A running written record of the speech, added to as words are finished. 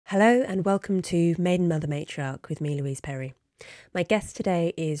Hello and welcome to Maiden, Mother, Matriarch with me, Louise Perry. My guest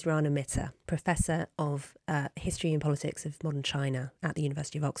today is Rana Mitter, Professor of History and Politics of Modern China at the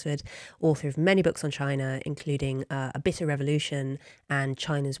University of Oxford, author of many books on China, including A Bitter Revolution and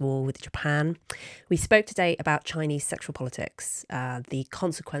China's War with Japan. We spoke today about Chinese sexual politics, the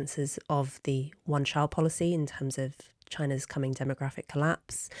consequences of the one-child policy in terms of China's coming demographic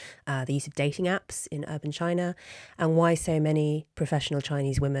collapse, the use of dating apps in urban China, and why so many professional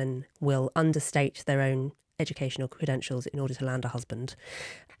Chinese women will understate their own educational credentials in order to land a husband.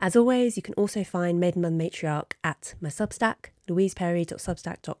 As always, you can also find Maiden Mother Matriarch at my Substack,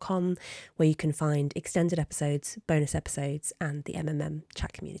 louiseperry.substack.com, where you can find extended episodes, bonus episodes, and the MMM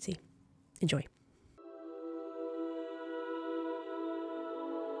chat community. Enjoy.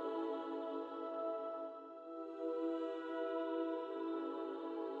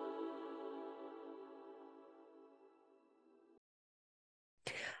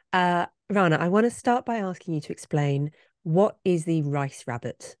 Rana, I want to start by asking you to explain what is the rice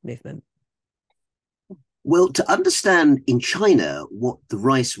rabbit movement? Well, to understand in China what the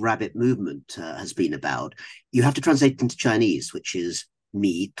rice rabbit movement has been about, you have to translate it into Chinese, which is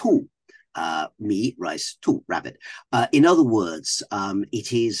mi tu. Mi, rice, tu, rabbit. In other words,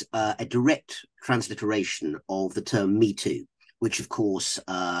 it is a direct transliteration of the term Me Too, which, of course,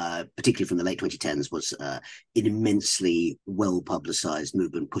 particularly from the late 2010s, was an immensely well-publicized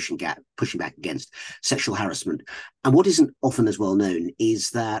movement pushing back against sexual harassment. And what isn't often as well known is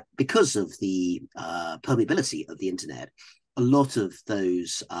that because of the permeability of the internet, a lot of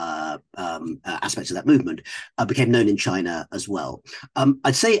those aspects of that movement became known in China as well.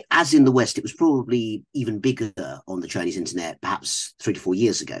 I'd say, as in the West, it was probably even bigger on the Chinese internet, perhaps 3 to 4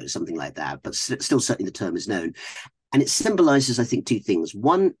 years ago, something like that. But still, certainly the term is known. And it symbolizes, I think, two things.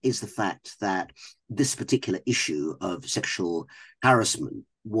 One is the fact that this particular issue of sexual harassment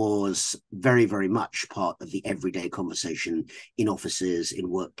was very, very much part of the everyday conversation in offices, in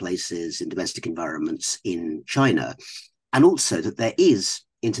workplaces, in domestic environments in China. And also that there is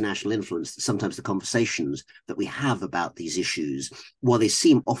international influence, that sometimes the conversations that we have about these issues, while they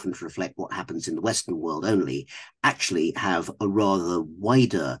seem often to reflect what happens in the Western world only, actually have a rather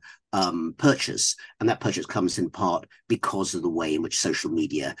wider purchase. And that purchase comes in part because of the way in which social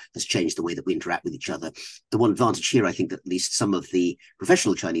media has changed the way that we interact with each other. The one advantage here, I think, that at least some of the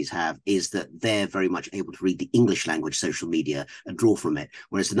professional Chinese have, is that they're very much able to read the English language social media and draw from it,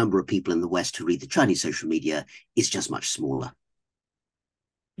 whereas the number of people in the West who read the Chinese social media is just much smaller.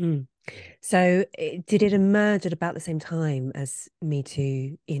 So did it emerge at about the same time as Me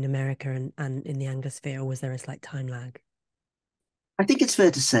Too in America and in the Anglosphere, or was there a slight time lag? I think it's fair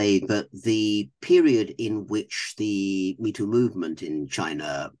to say that the period in which the Me Too movement in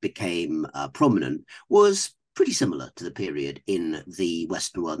China became prominent was pretty similar to the period in the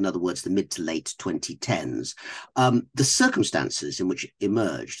Western world. In other words, the mid to late 2010s. The circumstances in which it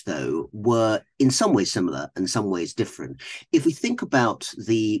emerged, though, were in some ways similar and some ways different. If we think about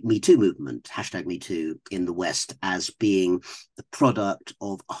the Me Too movement, hashtag Me Too in the West, as being the product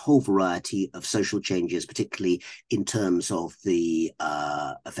of a whole variety of social changes, particularly in terms of the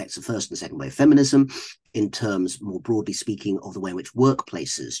effects of first and second wave feminism, in terms, more broadly speaking, of the way in which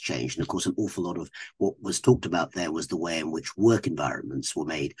workplaces changed. And of course, an awful lot of what was talked about there was the way in which work environments were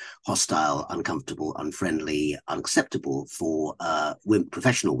made hostile, uncomfortable, unfriendly, unacceptable for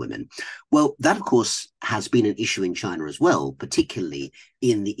professional women. Well, that, of course, has been an issue in China as well, particularly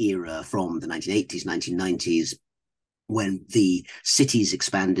in the era from the 1980s, 1990s, when the cities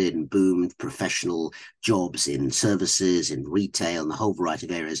expanded and boomed, professional jobs in services, in retail, and the whole variety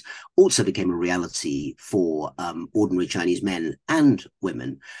of areas also became a reality for ordinary Chinese men and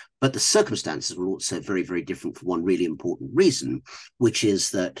women. But the circumstances were also very, very different for one really important reason, which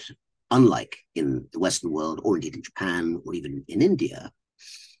is that unlike in the Western world, or indeed in Japan, or even in India,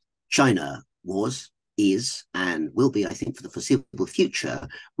 China is, and will be, I think, for the foreseeable future,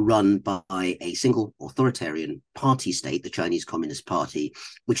 run by a single authoritarian party state, the Chinese Communist Party,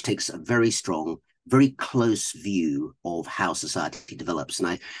 which takes a very strong, very close view of how society develops. And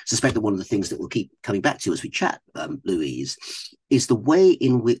I suspect that one of the things that we'll keep coming back to as we chat, Louise, is the way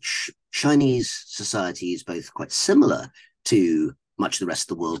in which Chinese society is both quite similar to much of the rest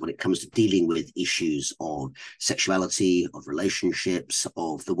of the world when it comes to dealing with issues of sexuality, of relationships,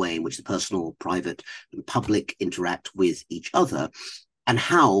 of the way in which the personal, private, and public interact with each other, and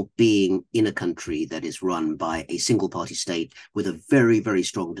how being in a country that is run by a single party state with a very, very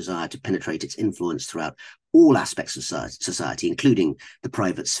strong desire to penetrate its influence throughout all aspects of society, including the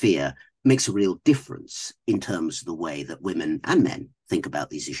private sphere, makes a real difference in terms of the way that women and men think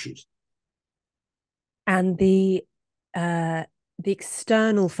about these issues. And the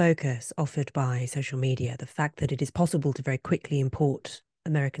external focus offered by social media, the fact that it is possible to very quickly import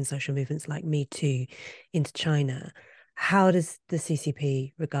American social movements like Me Too into China, how does the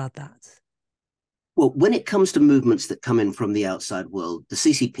CCP regard that? Well, when it comes to movements that come in from the outside world, the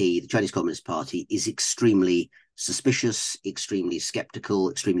CCP, the Chinese Communist Party, is extremely suspicious, extremely skeptical,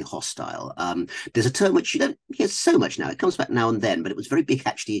 extremely hostile. There's a term which you don't hear so much now. It comes back now and then, but it was very big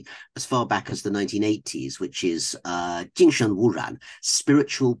actually as far back as the 1980s, which is Jingshen Wuran,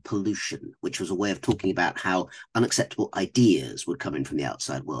 spiritual pollution, which was a way of talking about how unacceptable ideas would come in from the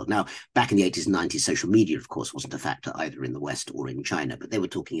outside world. Now, back in the 80s and 90s, social media, of course, wasn't a factor either in the West or in China, but they were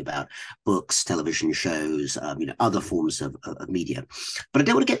talking about books, television shows, other forms of media. But I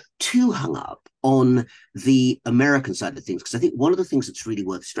don't want to get too hung up on the American side of things, because I think one of the things that's really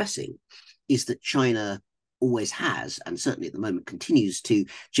worth stressing is that China always has, and certainly at the moment continues to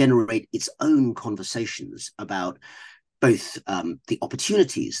generate its own conversations about both the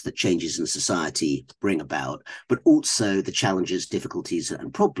opportunities that changes in society bring about, but also the challenges, difficulties,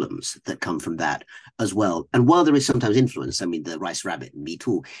 and problems that come from that as well. And while there is sometimes influence, I mean, the Rice Rabbit and Me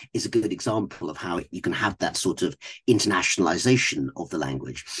Too is a good example of how you can have that sort of internationalization of the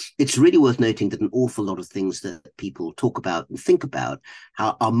language. It's really worth noting that an awful lot of things that people talk about and think about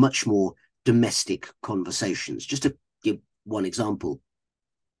are much more domestic conversations. Just to give one example,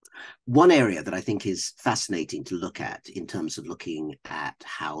 one area that I think is fascinating to look at in terms of looking at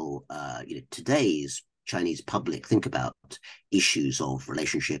how today's Chinese public think about issues of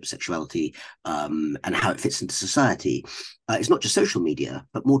relationship, sexuality, and how it fits into society is not just social media,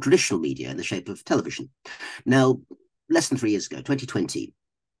 but more traditional media in the shape of television. Now, less than 3 years ago, 2020,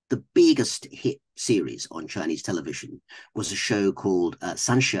 the biggest hit series on Chinese television was a show called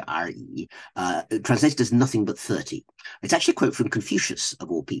Sanshi Yi, translated as Nothing But 30. It's actually a quote from Confucius,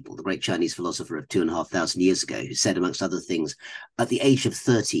 of all people, the great Chinese philosopher of 2,500 years ago, who said, amongst other things, at the age of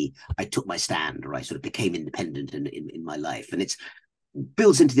 30, I took my stand, or I sort of became independent in my life. And it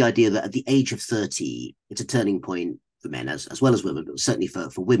builds into the idea that at the age of 30, it's a turning point for men as well as women, but certainly for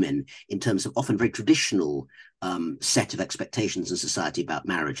women, in terms of often very traditional set of expectations in society about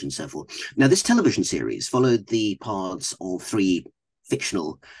marriage and so forth. Now, this television series followed the paths of three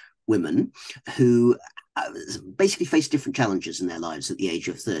fictional women who basically face different challenges in their lives at the age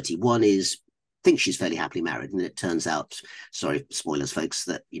of 30. One is thinks she's fairly happily married, and it turns out, sorry, spoilers, folks,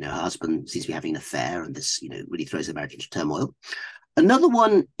 that her husband seems to be having an affair, and this really throws their marriage into turmoil. Another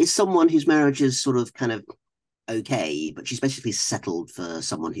one is someone whose marriage is sort of kind of okay, but she's basically settled for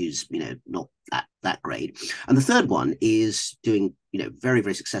someone who's not that great. And the third one is doing very,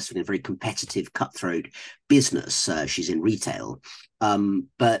 very successful in a very competitive, cutthroat business. She's in retail,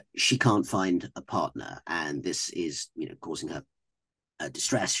 but she can't find a partner, and this is causing her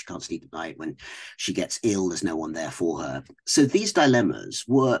distress. She can't sleep at night. When she gets ill, there's no one there for her. So these dilemmas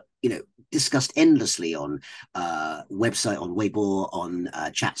were discussed endlessly on website, on Weibo, on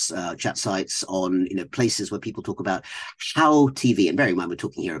chat sites, on places where people talk about how TV, and bearing in mind we're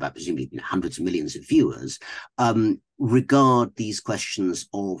talking here about presumably hundreds of millions of viewers, regard these questions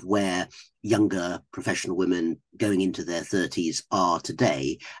of where younger professional women going into their 30s are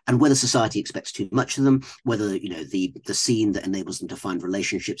today, and whether society expects too much of them, whether the scene that enables them to find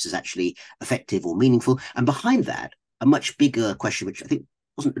relationships is actually effective or meaningful. And behind that, a much bigger question, which I think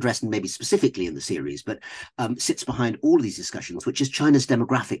wasn't addressed maybe specifically in the series, but sits behind all of these discussions, which is China's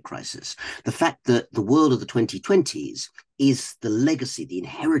demographic crisis. The fact that the world of the 2020s is the legacy, the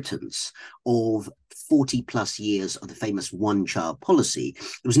inheritance of 40 plus years of the famous one-child policy.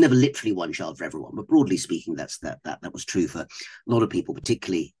 It was never literally one child for everyone, but broadly speaking, that was true for a lot of people,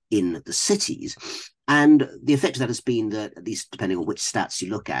 particularly in the cities. And the effect of that has been that, at least depending on which stats you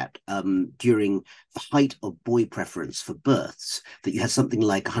look at, during the height of boy preference for births, that you had something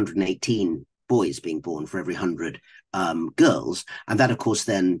like 118 boys being born for every 100 girls. And that, of course,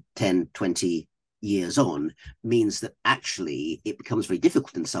 then 10, 20 years on means that actually it becomes very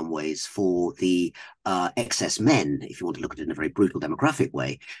difficult in some ways for the excess men, if you want to look at it in a very brutal demographic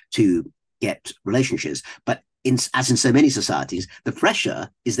way, to get relationships. But as in so many societies, the pressure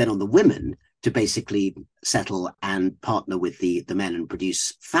is then on the women to basically settle and partner with the men and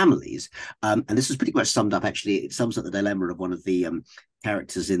produce families. And this was pretty much summed up, actually, it sums up the dilemma of one of the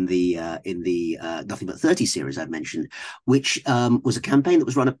characters in the Nothing But 30 series I've mentioned, which was a campaign that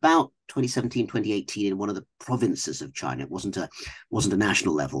was run about 2017, 2018 in one of the provinces of China. It wasn't a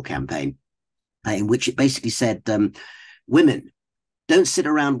national level campaign, in which it basically said, women, don't sit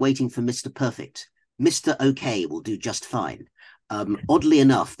around waiting for Mr. Perfect. Mr. Okay will do just fine. Oddly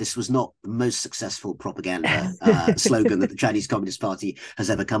enough, this was not the most successful propaganda slogan that the Chinese Communist Party has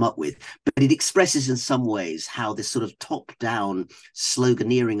ever come up with, but it expresses in some ways how this sort of top-down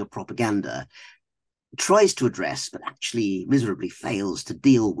sloganeering of propaganda tries to address, but actually miserably fails to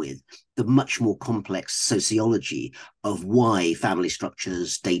deal with, the much more complex sociology of why family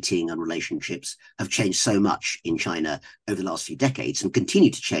structures, dating, and relationships have changed so much in China over the last few decades and continue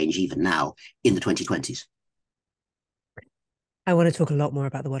to change even now in the 2020s. I want to talk a lot more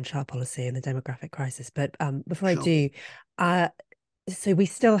about the one-child policy and the demographic crisis, but before I Sure. do, so we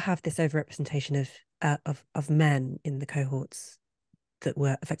still have this overrepresentation of men in the cohorts that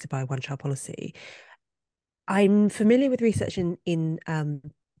were affected by one-child policy. I'm familiar with research in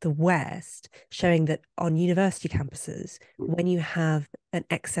the West showing that on university campuses, when you have an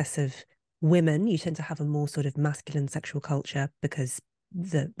excess of women, you tend to have a more sort of masculine sexual culture because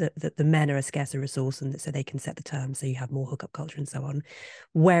the men are a scarcer resource, and so they can set the terms. So you have more hookup culture and so on.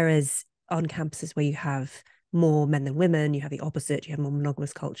 Whereas on campuses where you have more men than women, you have the opposite. You have more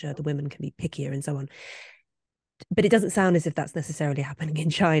monogamous culture. The women can be pickier and so on. But it doesn't sound as if that's necessarily happening in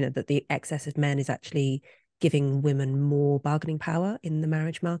China, that the excess of men is actually giving women more bargaining power in the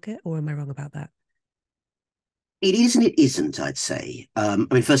marriage market, or am I wrong about that? It is and it isn't, I'd say. I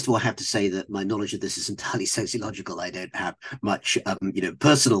mean, first of all, I have to say that my knowledge of this is entirely sociological. I don't have much,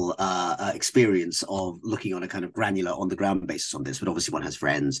 personal experience of looking on a kind of granular, on-the-ground basis on this. But obviously, one has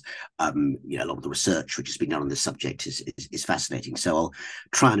friends. A lot of the research which has been done on this subject is fascinating. So I'll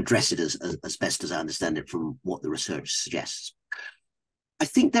try and address it as best as I understand it from what the research suggests. I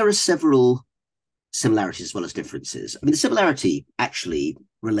think there are several similarities as well as differences. I mean, the similarity actually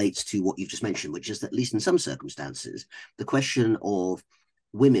relates to what you've just mentioned, which is that, at least in some circumstances, the question of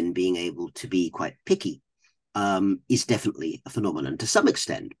women being able to be quite picky is definitely a phenomenon. To some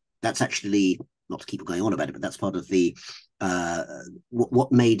extent, that's actually, not to keep going on about it, but that's part of the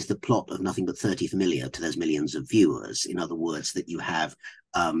what made the plot of Nothing But 30 familiar to those millions of viewers. In other words, that you have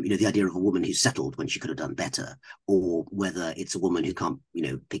the idea of a woman who's settled when she could have done better, or whether it's a woman who can't,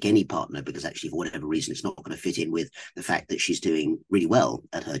 pick any partner because actually for whatever reason it's not going to fit in with the fact that she's doing really well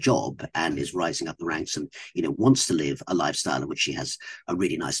at her job and is rising up the ranks and, wants to live a lifestyle in which she has a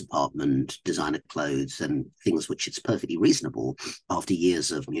really nice apartment, designer clothes, and things which it's perfectly reasonable after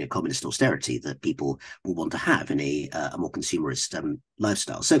years of, communist austerity that people will want to have in a more consumerist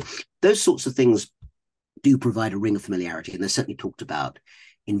lifestyle. So those sorts of things do provide a ring of familiarity, and they're certainly talked about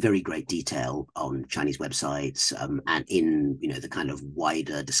in very great detail on Chinese websites and in the kind of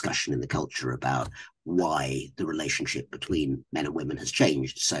wider discussion in the culture about why the relationship between men and women has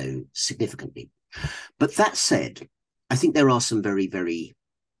changed so significantly. But that said, I think there are some very, very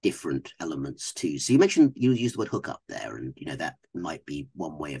different elements too. So you used the word hookup there, and that might be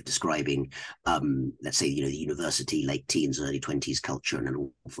one way of describing let's say the university late teens early 20s culture in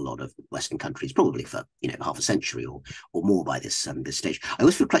an awful lot of Western countries, probably for half a century or more by this stage. I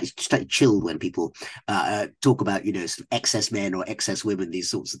always feel quite chilled when people talk about sort of excess men or excess women, these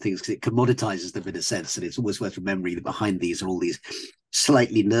sorts of things, because it commoditizes them in a sense, and it's always worth remembering that behind these are all these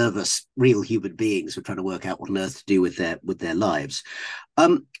slightly nervous real human beings who are trying to work out what on earth to do with their lives.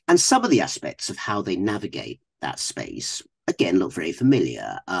 And some of the aspects of how they navigate that space, again, look very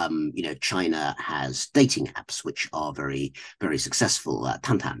familiar. China has dating apps which are very, very successful.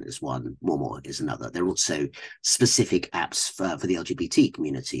 Tantan is one, Momo is another. There are also specific apps for the LGBT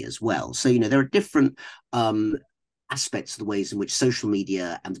community as well. So, there are different aspects of the ways in which social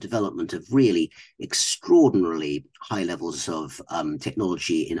media and the development of really extraordinarily high levels of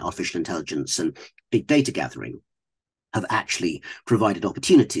technology in artificial intelligence and big data gathering have actually provided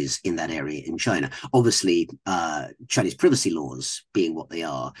opportunities in that area in China. Obviously, Chinese privacy laws being what they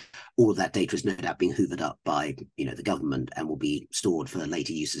are, all of that data is no doubt being hoovered up by the government and will be stored for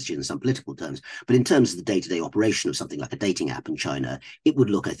later usage in some political terms. But in terms of the day-to-day operation of something like a dating app in China, it would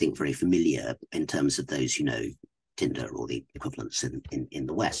look, I think, very familiar in terms of those Tinder or the equivalents in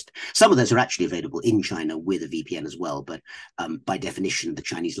the West. Some of those are actually available in China with a VPN as well, but by definition, the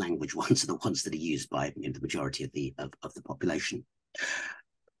Chinese language ones are the ones that are used by the majority of the population.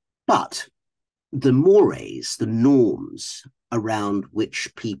 But the mores, the norms around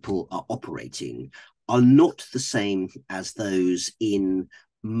which people are operating are not the same as those in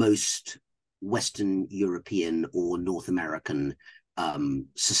most Western European or North American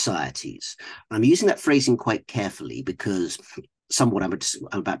societies. I'm using that phrasing quite carefully because some of what I'm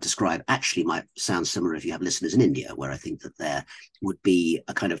about to describe actually might sound similar if you have listeners in India, where I think that there would be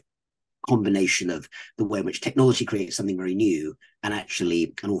a kind of combination of the way in which technology creates something very new, and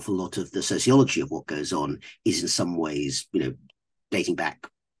actually an awful lot of the sociology of what goes on is in some ways, dating back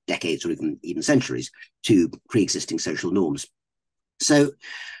decades or even centuries to pre-existing social norms. So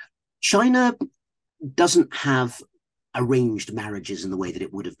China doesn't have arranged marriages in the way that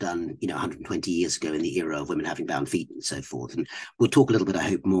it would have done, 120 years ago in the era of women having bound feet and so forth. And we'll talk a little bit, I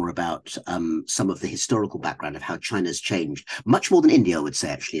hope, more about some of the historical background of how China's changed, much more than India, I would say,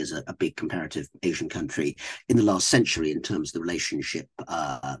 actually, as a big comparative Asian country in the last century in terms of the relationship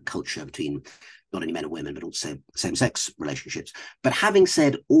culture between not only men and women, but also same-sex relationships. But having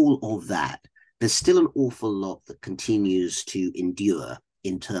said all of that, there's still an awful lot that continues to endure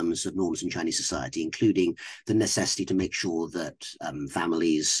in terms of norms in Chinese society, including the necessity to make sure that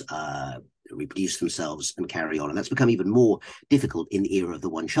families reproduce themselves and carry on. And that's become even more difficult in the era of the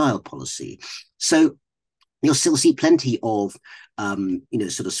one-child policy. So you'll still see plenty of,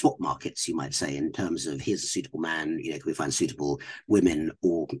 sort of swap markets, you might say, in terms of here's a suitable man, can we find suitable women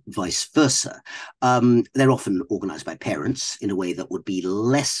or vice versa. They're often organized by parents in a way that would be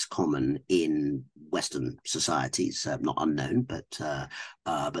less common in Western societies, not unknown,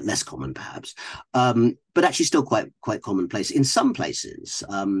 but less common perhaps. But actually still quite commonplace. In some places,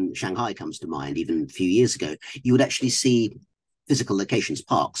 Shanghai comes to mind, even a few years ago, you would actually see physical locations,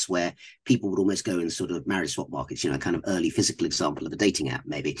 parks, where people would almost go in sort of marriage swap markets, kind of early physical example of a dating app,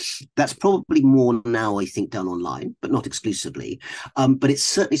 maybe. That's probably more now, I think, done online, but not exclusively. But it's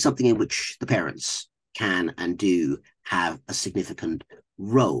certainly something in which the parents can and do have a significant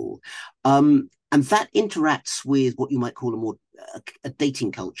role. And that interacts with what you might call a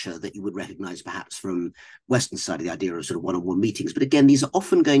dating culture that you would recognize perhaps from Western side of the idea of sort of one-on-one meetings. But again, these are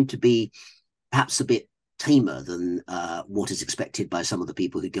often going to be perhaps a bit tamer than what is expected by some of the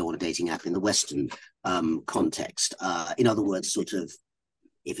people who go on a dating app in the Western context. In other words, sort of,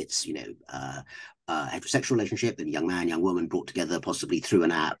 if it's, a heterosexual relationship, then young man, young woman brought together possibly through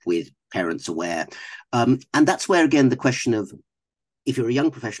an app with parents aware. And that's where, again, the question of if you're a young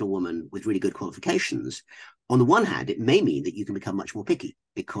professional woman with really good qualifications, on the one hand, it may mean that you can become much more picky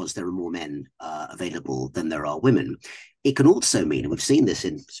because there are more men available than there are women. It can also mean, and we've seen this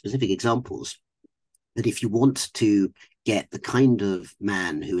in specific examples, that if you want to get the kind of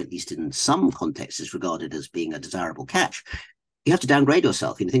man who, at least in some contexts, is regarded as being a desirable catch, you have to downgrade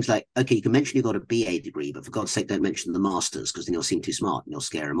yourself. Things like, okay, you can mention you've got a BA degree, but for God's sake, don't mention the master's because then you'll seem too smart and you'll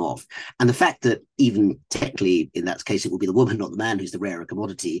scare him off. And the fact that even technically, in that case, it will be the woman, not the man, who's the rarer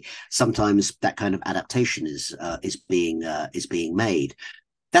commodity. Sometimes that kind of adaptation is being made.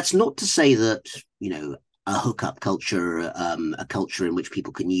 That's not to say that a hookup culture, a culture in which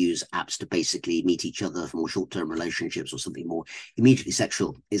people can use apps to basically meet each other for more short-term relationships or something more immediately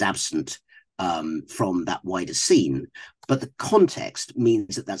sexual, is absent from that wider scene. But the context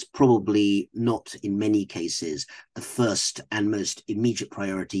means that that's probably not, in many cases, the first and most immediate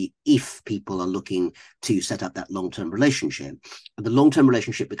priority if people are looking to set up that long-term relationship. And the long-term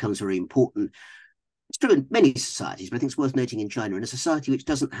relationship becomes very important. It's true in many societies, but I think it's worth noting in China, in a society which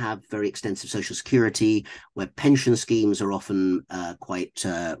doesn't have very extensive social security, where pension schemes are often quite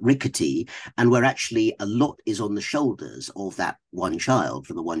rickety, and where actually a lot is on the shoulders of that one child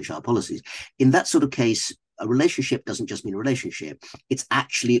from the one-child policies. In that sort of case, a relationship doesn't just mean a relationship. It's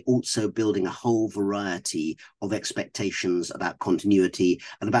actually also building a whole variety of expectations about continuity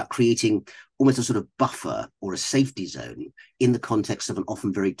and about creating almost a sort of buffer or a safety zone in the context of an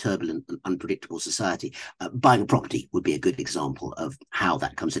often very turbulent and unpredictable society. Buying a property would be a good example of how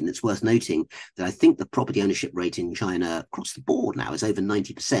that comes in. It's worth noting that I think the property ownership rate in China across the board now is over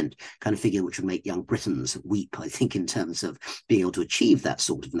 90%, kind of figure which would make young Britons weep, I think, in terms of being able to achieve that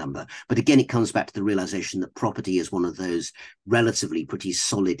sort of number. But again, it comes back to the realization that property is one of those relatively pretty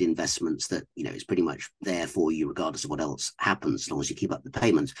solid investments that, is pretty much there for you regardless of what else happens, as long as you keep up the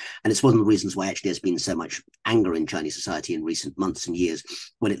payments. And it's one of the reasons why actually there's been so much anger in Chinese society in recent months and years,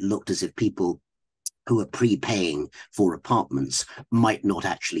 when it looked as if people who are prepaying for apartments might not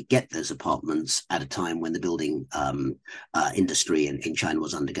actually get those apartments at a time when the building industry in China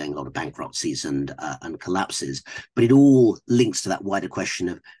was undergoing a lot of bankruptcies and collapses. But it all links to that wider question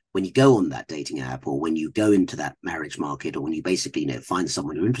of, when you go on that dating app, or when you go into that marriage market, or when you basically find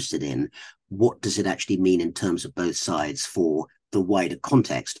someone you're interested in, what does it actually mean in terms of both sides for the wider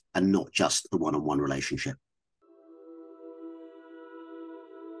context and not just the one-on-one relationship?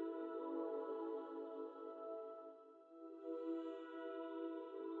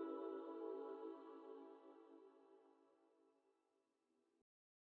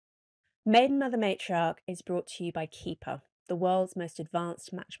 Maiden Mother Matriarch is brought to you by Keeper, the world's most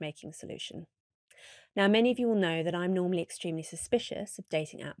advanced matchmaking solution. Now, many of you will know that I'm normally extremely suspicious of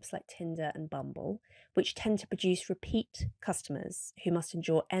dating apps like Tinder and Bumble, which tend to produce repeat customers who must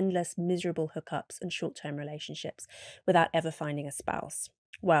endure endless, miserable hookups and short-term relationships without ever finding a spouse.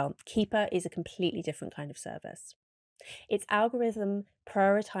 Well, Keeper is a completely different kind of service. Its algorithm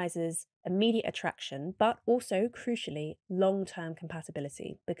prioritizes immediate attraction, but also, crucially, long-term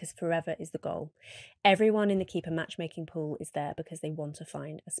compatibility, because forever is the goal. Everyone in the Keeper matchmaking pool is there because they want to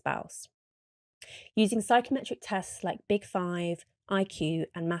find a spouse. Using psychometric tests like Big Five, IQ,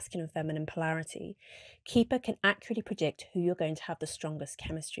 and masculine and feminine polarity, Keeper can accurately predict who you're going to have the strongest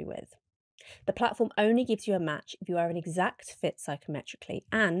chemistry with. The platform only gives you a match if you are an exact fit psychometrically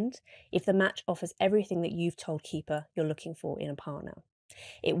and if the match offers everything that you've told Keeper you're looking for in a partner.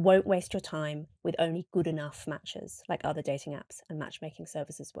 It won't waste your time with only good enough matches like other dating apps and matchmaking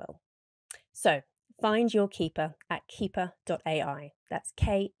services will. So, find your Keeper at keeper.ai. That's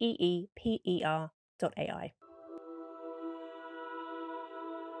KEEPER.ai.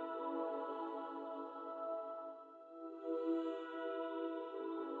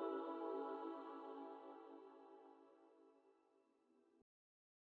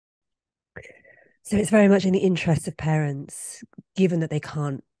 So it's very much in the interest of parents, given that they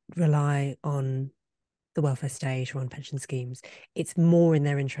can't rely on the welfare state or on pension schemes, it's more in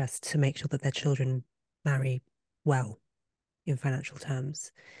their interest to make sure that their children marry well in financial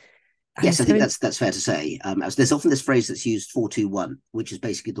terms. Yes, I think that's fair to say. As there's often this phrase that's used 4-2-1, which is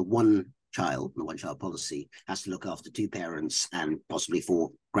basically the one child, the one child policy has to look after two parents and possibly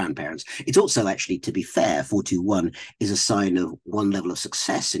four grandparents. It's also actually, to be fair, 4-2-1 is a sign of one level of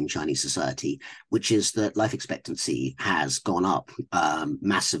success in Chinese society, which is that life expectancy has gone up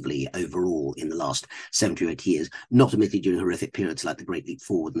massively overall in the last 70 or 80 years, not admittedly during horrific periods like the Great Leap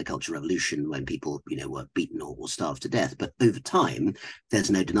Forward and the Cultural Revolution when people, were beaten or starved to death. But over time,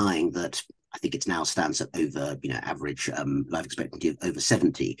 there's no denying that I think it now stands at over, average life expectancy of over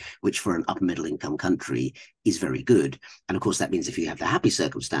 70, which for an upper middle income country is very good. And of course, that means if you have the happy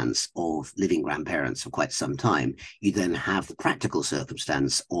circumstance of living grandparents for quite some time, you then have the practical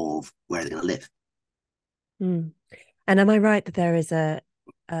circumstance of where they're going to live. Mm. And am I right that there is a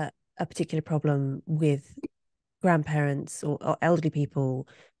particular problem with grandparents or elderly people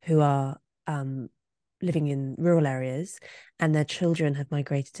who are living in rural areas and their children have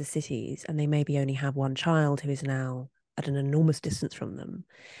migrated to cities and they maybe only have one child who is now at an enormous distance from them,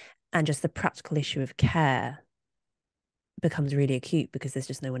 and just the practical issue of care becomes really acute because there's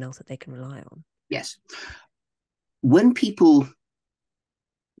just no one else that they can rely on? Yes. When people,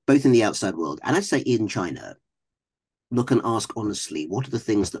 both in the outside world and I'd say in China, look and ask honestly, what are the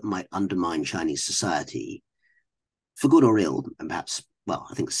things that might undermine Chinese society, for good or ill, and perhaps, well,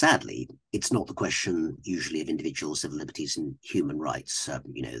 I think sadly, it's not the question usually of individual civil liberties and human rights.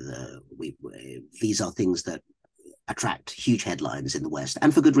 These are things that attract huge headlines in the West,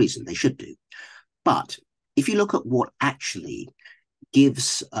 and for good reason, they should do. But if you look at what actually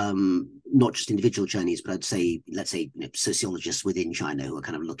gives not just individual Chinese, but I'd say, let's say, sociologists within China who are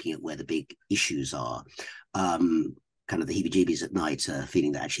kind of looking at where the big issues are, kind of the heebie-jeebies at night,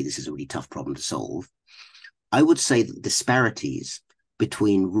 feeling that actually this is a really tough problem to solve. I would say that disparities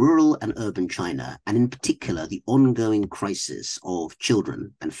between rural and urban China, and in particular the ongoing crisis of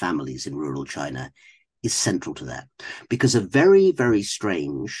children and families in rural China, is central to that. Because a very, very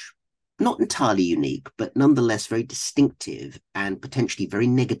strange, not entirely unique, but nonetheless very distinctive and potentially very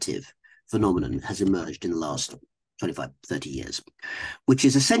negative phenomenon has emerged in the last 25, 30 years, which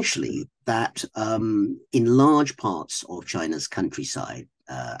is essentially that in large parts of China's countryside,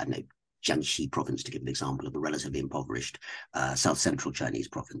 I know Jiangxi province, to give an example of a relatively impoverished South Central Chinese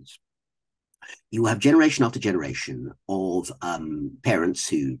province, you have generation after generation of parents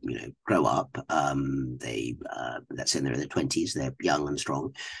who grow up. Let's say they're in their 20s, they're young and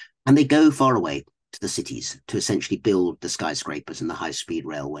strong, and they go far away to the cities to essentially build the skyscrapers and the high-speed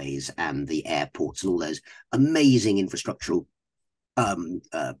railways and the airports and all those amazing infrastructural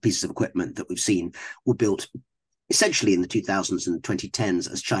pieces of equipment that we've seen were built essentially in the 2000s and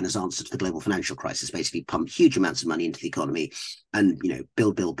 2010s as China's answer to the global financial crisis, basically pumped huge amounts of money into the economy and,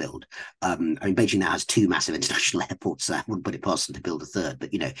 build. Beijing now has two massive international airports, so I wouldn't put it past them to build a third, but,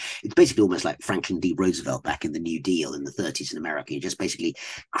 it's basically almost like Franklin D. Roosevelt back in the New Deal in the 30s in America. You just basically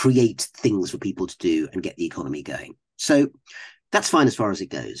create things for people to do and get the economy going. So that's fine as far as it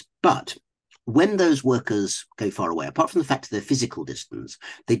goes. But when those workers go far away, apart from the fact of their physical distance,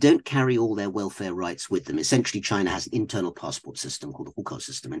 they don't carry all their welfare rights with them. Essentially, China has an internal passport system called the hukou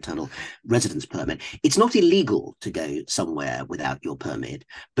system, internal residence permit. It's not illegal to go somewhere without your permit,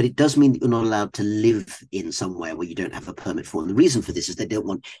 but it does mean that you're not allowed to live in somewhere where you don't have a permit for. And the reason for this is they don't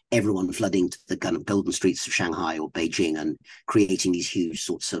want everyone flooding to the kind of golden streets of Shanghai or Beijing and creating these huge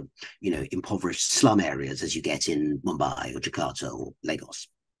sorts of, impoverished slum areas as you get in Mumbai or Jakarta or Lagos.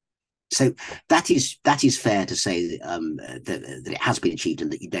 So that is fair to say that it has been achieved,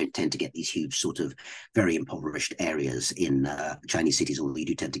 and that you don't tend to get these huge sort of very impoverished areas in Chinese cities, although you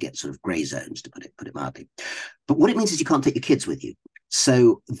do tend to get sort of grey zones, to put it mildly. But what it means is you can't take your kids with you,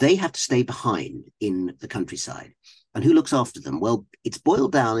 so they have to stay behind in the countryside. And who looks after them? Well, it's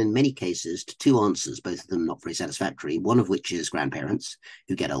boiled down in many cases to two answers, both of them not very satisfactory. One of which is grandparents,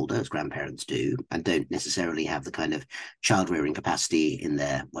 who get older, as grandparents do, and don't necessarily have the kind of child rearing capacity in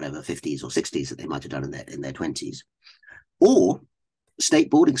their whatever 50s or 60s that they might have done in their 20s, or state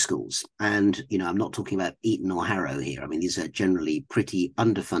boarding schools. And, I'm not talking about Eton or Harrow here. I mean, these are generally pretty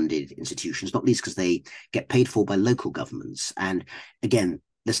underfunded institutions, not least because they get paid for by local governments. And again,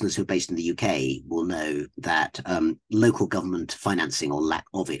 listeners who are based in the UK will know that local government financing, or lack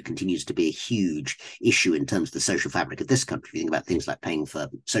of it, continues to be a huge issue in terms of the social fabric of this country. If you think about things like paying for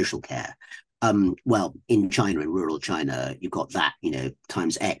social care, well, in China, in rural China, you've got that,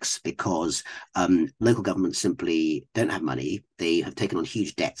 times X, because local governments simply don't have money. They have taken on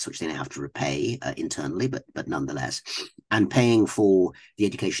huge debts, which they now have to repay internally, but nonetheless, and paying for the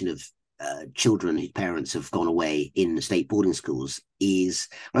education of children whose parents have gone away in state boarding schools is,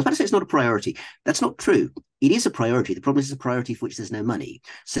 well, I was about to say it's not a priority. That's not true. It is a priority. The problem is it's a priority for which there's no money.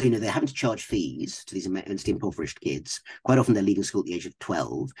 So, they're having to charge fees to these immensely impoverished kids. Quite often they're leaving school at the age of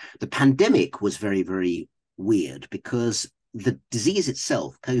 12. The pandemic was very, very weird because the disease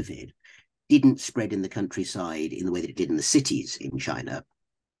itself, COVID, didn't spread in the countryside in the way that it did in the cities in China.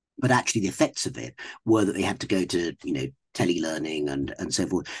 But actually the effects of it were that they had to go to, tele-learning and so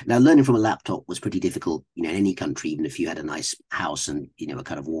forth. Now, learning from a laptop was pretty difficult, in any country, even if you had a nice house and, a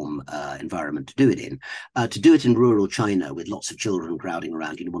kind of warm environment to do it in. To do it in rural China with lots of children crowding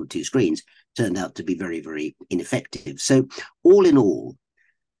around, one or two screens, turned out to be very, very ineffective. So all in all,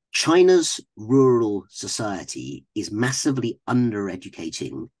 China's rural society is massively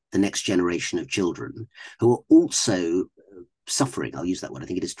undereducating the next generation of children, who are also suffering, I'll use that word, I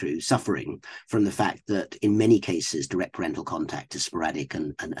think it is true, suffering from the fact that in many cases direct parental contact is sporadic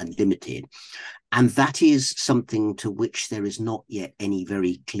and limited. And that is something to which there is not yet any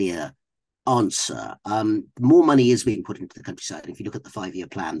very clear answer. More money is being put into the countryside. If you look at the 5-year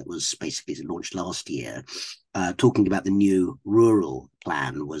plan that was basically launched last year, talking about the new rural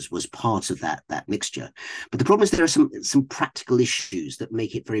plan was part of that mixture. But the problem is there are some practical issues that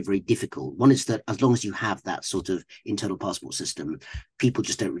make it very, very difficult. One is that as long as you have that sort of internal passport system, people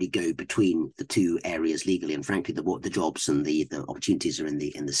just don't really go between the two areas legally. And frankly, the jobs and the opportunities are in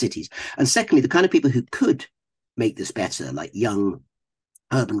the cities. And secondly, the kind of people who could make this better, like young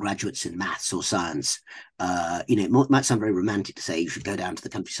urban graduates in maths or science, it might sound very romantic to say you should go down to the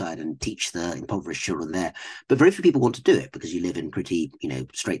countryside and teach the impoverished children there, but very few people want to do it because you live in pretty,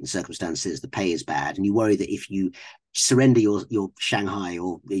 straitened circumstances. The pay is bad, and you worry that if you surrender your Shanghai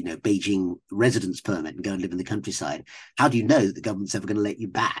or Beijing residence permit and go and live in the countryside, how do you know that the government's ever going to let you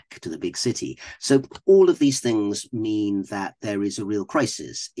back to the big city? So all of these things mean that there is a real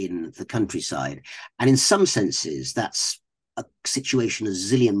crisis in the countryside, and in some senses that's a situation a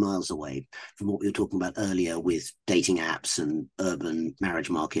zillion miles away from what we were talking about earlier with dating apps and urban marriage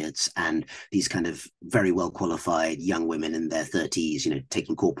markets and these kind of very well qualified young women in their 30s,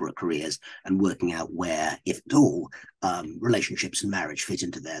 taking corporate careers and working out where, if at all, relationships and marriage fit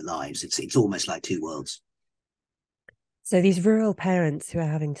into their lives. It's almost like two worlds. So these rural parents who are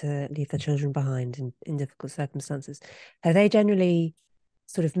having to leave their children behind in difficult circumstances, have they generally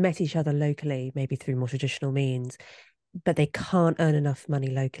sort of met each other locally, maybe through more traditional means, but they can't earn enough money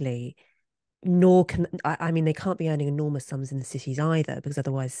locally, nor can, I mean, they can't be earning enormous sums in the cities either, because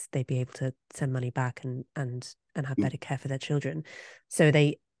otherwise they'd be able to send money back and have better care for their children. So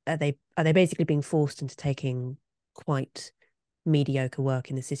are they basically being forced into taking quite mediocre work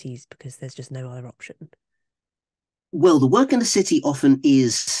in the cities because there's just no other option? Well, the work in the city often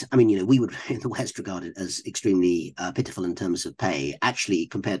is, I mean, we would in the West regard it as extremely pitiful in terms of pay. Actually,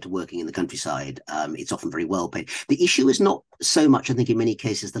 compared to working in the countryside, it's often very well paid. The issue is not so much, I think, in many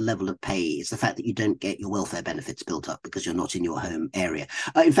cases, the level of pay. It's the fact that you don't get your welfare benefits built up because you're not in your home area.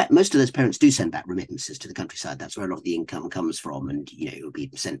 In fact, most of those parents do send back remittances to the countryside. That's where a lot of the income comes from. And, it will be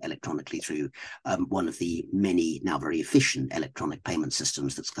sent electronically through one of the many now very efficient electronic payment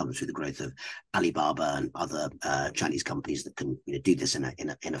systems that's come through the growth of Alibaba and other Chinese companies that can do this in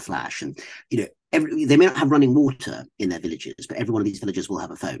a flash. And they may not have running water in their villages, but every one of these villages will have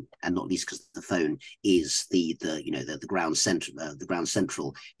a phone, and not least because the phone is the ground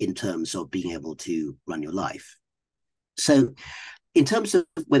central in terms of being able to run your life. So in terms of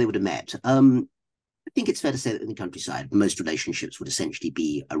where they would have met, think it's fair to say that in the countryside, most relationships would essentially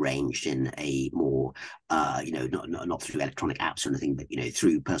be arranged in a more, not through electronic apps or anything, but,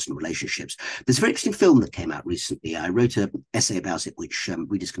 through personal relationships. There's a very interesting film that came out recently. I wrote an essay about it, which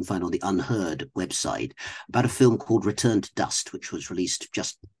readers can find on the Unheard website, about a film called Return to Dust, which was released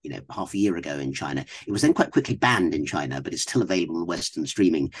just, half a year ago in China. It was then quite quickly banned in China, but it's still available on Western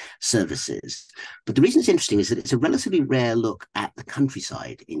streaming services. But the reason it's interesting is that it's a relatively rare look at the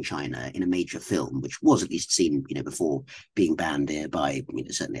countryside in China in a major film, which was at least seen, before being banned by,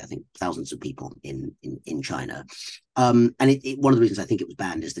 certainly I think thousands of people in China. And one of the reasons I think it was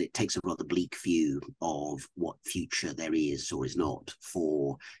banned is that it takes a rather bleak view of what future there is or is not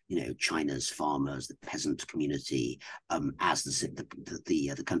for, China's farmers, the peasant community, as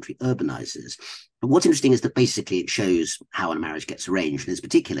the country urbanizes. But what's interesting is that basically it shows how a marriage gets arranged. In this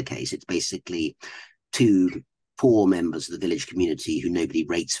particular case, it's basically two poor members of the village community who nobody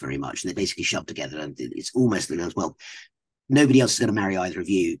rates very much, and they're basically shoved together, and it's almost like, well, nobody else is going to marry either of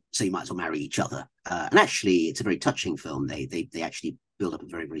you, so you might as well marry each other. And actually, it's a very touching film. They actually build up a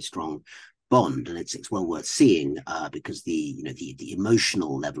very, very strong bond, and it's well worth seeing because the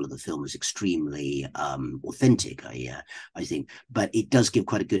emotional level of the film is extremely authentic, I think, but it does give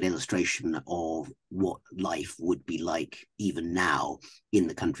quite a good illustration of what life would be like even now in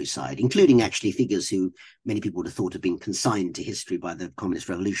the countryside, including actually figures who many people would have thought have been consigned to history by the Communist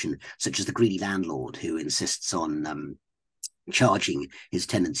Revolution, such as the greedy landlord who insists on charging his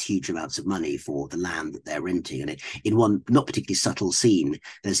tenants huge amounts of money for the land that they're renting. And in one not particularly subtle scene,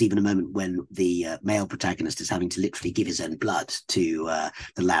 there's even a moment when the male protagonist is having to literally give his own blood to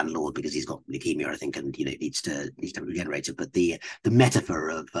the landlord because he's got leukemia, I think, and needs to be regenerated. But the metaphor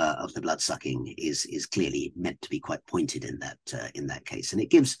of the blood sucking is clearly meant to be quite pointed in that case, and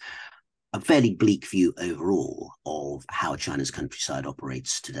it gives a fairly bleak view overall of how China's countryside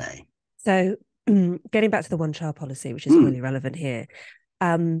operates today. So getting back to the one-child policy, which is really relevant here,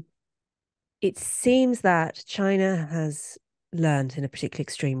 it seems that China has learned in a particularly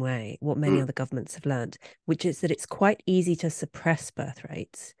extreme way what many other governments have learned, which is that it's quite easy to suppress birth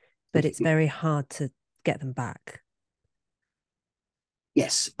rates, but it's very hard to get them back.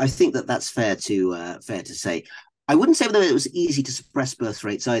 Yes, I think that's fair to say. I wouldn't say that it was easy to suppress birth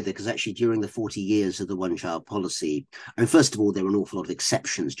rates either, because actually during the 40 years of the one-child policy, I mean, first of all, there were an awful lot of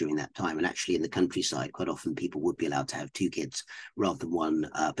exceptions during that time. And actually in the countryside, quite often people would be allowed to have two kids rather than one,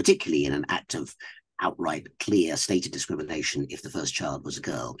 particularly in an act of outright, clear, stated discrimination if the first child was a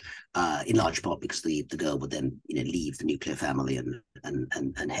girl, in large part because the girl would then leave the nuclear family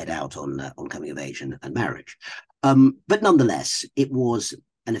and head out on coming of age and marriage. But nonetheless, it was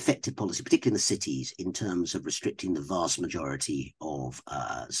an effective policy, particularly in the cities, in terms of restricting the vast majority of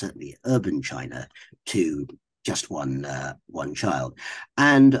certainly urban China to just one child.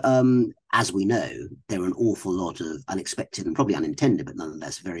 And as we know, there are an awful lot of unexpected and probably unintended, but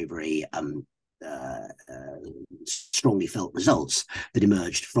nonetheless very, very strongly felt results that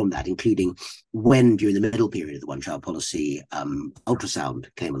emerged from that, including when during the middle period of the one-child policy, ultrasound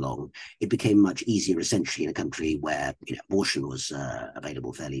came along. It became much easier, essentially, in a country where abortion was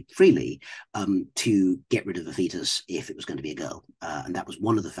available fairly freely, to get rid of a fetus if it was going to be a girl. And that was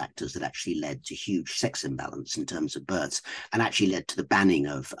one of the factors that actually led to huge sex imbalance in terms of births, and actually led to the banning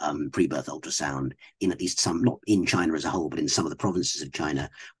of pre-birth ultrasound in at least some, not in China as a whole, but in some of the provinces of China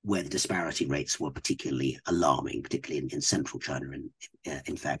where the disparity rates were particularly alarming, particularly in central China,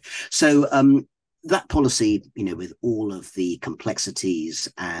 in fact. So that policy, with all of the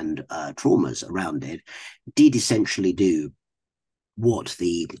complexities and traumas around it, did essentially do what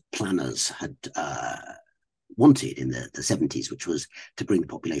the planners had wanted in the 70s, which was to bring the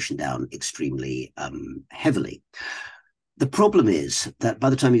population down extremely heavily. The problem is that by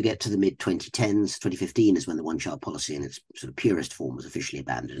the time you get to the mid-2010s, 2015 is when the one-child policy in its sort of purest form was officially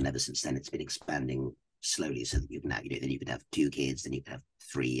abandoned, and ever since then it's been expanding slowly, so that you can now, then you could have 2 kids, then you could have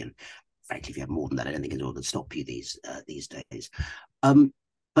 3, and frankly, if you have more than that, I don't think anyone can stop you these days.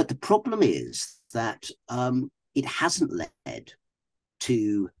 But the problem is that it hasn't led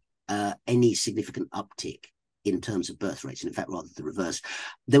to any significant uptick in terms of birth rates, and in fact, rather the reverse.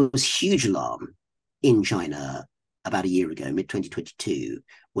 There was huge alarm in China about a year ago, mid-2022,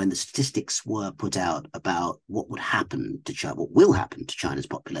 when the statistics were put out about what would happen to China, what will happen to China's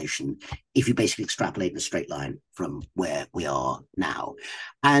population if you basically extrapolate in a straight line from where we are now.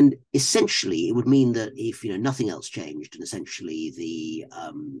 And essentially, it would mean that if nothing else changed, and essentially the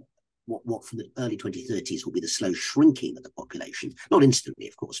what from the early 2030s will be the slow shrinking of the population, not instantly,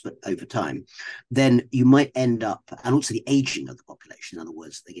 of course, but over time, then you might end up, and also the aging of the population, in other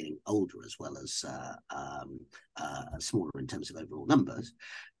words, they're getting older as well as smaller in terms of overall numbers,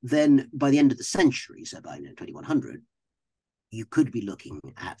 then by the end of the century, so by 2100, you could be looking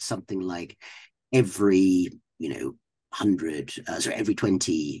at something like every,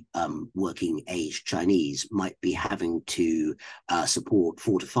 20 working age Chinese might be having to support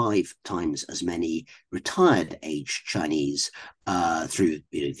 4 to 5 times as many retired age Chinese through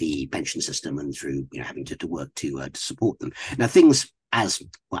the pension system and through having to work to support them. Now, things as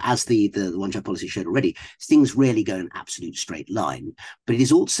well as the one-child policy showed already, things rarely go in an absolute straight line. But it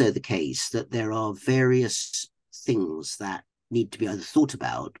is also the case that there are various things that need to be either thought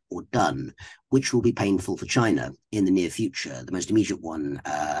about or done, which will be painful for China in the near future. The most immediate one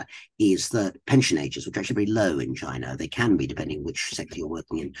is that pension ages, which are actually very low in China, they can be, depending on which sector you're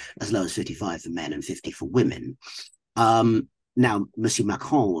working in, as low as 55 for men and 50 for women. Now, Monsieur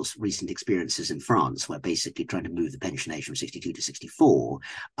Macron's recent experiences in France, where basically trying to move the pension age from 62 to 64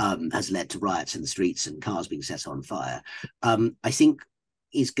 has led to riots in the streets and cars being set on fire, I think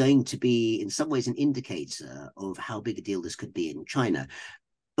is going to be in some ways an indicator of how big a deal this could be in China.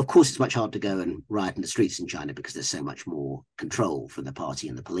 Of course, it's much harder to go and riot in the streets in China because there's so much more control from the party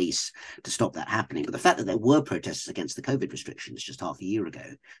and the police to stop that happening. But the fact that there were protests against the COVID restrictions just half a year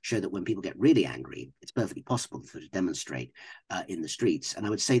ago show that when people get really angry, it's perfectly possible for them to demonstrate in the streets. And I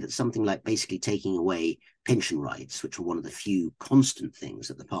would say that something like basically taking away pension rights, which were one of the few constant things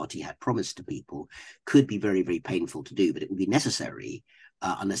that the party had promised to people, could be very, very painful to do, but it would be necessary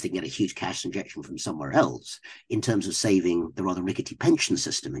unless they can get a huge cash injection from somewhere else, in terms of saving the rather rickety pension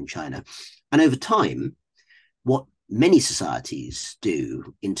system in China. And over time, what many societies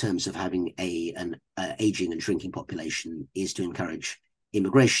do in terms of having an aging and shrinking population is to encourage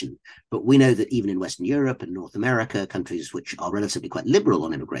immigration. But we know that even in Western Europe and North America, countries which are relatively quite liberal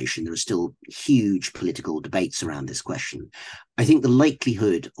on immigration, there are still huge political debates around this question. I think the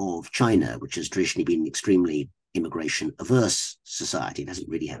likelihood of China, which has traditionally been extremely immigration averse society and hasn't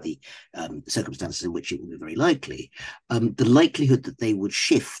really had the circumstances in which it would be very likely, the likelihood that they would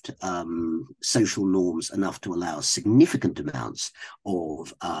shift social norms enough to allow significant amounts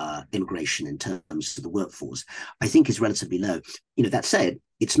of immigration in terms of the workforce, I think is relatively low. That said,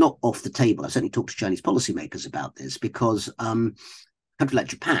 it's not off the table. I've certainly talked to Chinese policymakers about this because a country like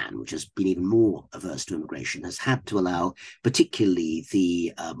Japan, which has been even more averse to immigration, has had to allow particularly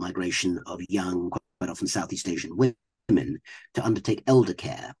the migration of young, quite often Southeast Asian women to undertake elder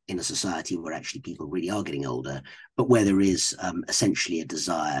care in a society where actually people really are getting older, but where there is essentially a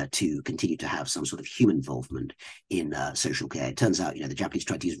desire to continue to have some sort of human involvement in social care. It turns out, the Japanese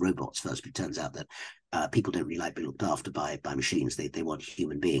tried to use robots first, but it turns out that people don't really like being looked after by machines. They want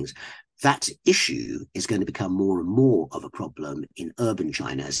human beings. That issue is going to become more and more of a problem in urban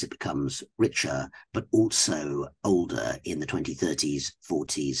China as it becomes richer, but also older in the 2030s,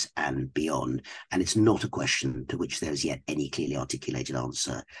 40s, and beyond. And it's not a question to which there is yet any clearly articulated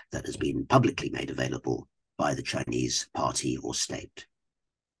answer that has been publicly made available by the Chinese party or state.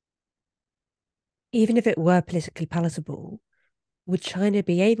 Even if it were politically palatable, would China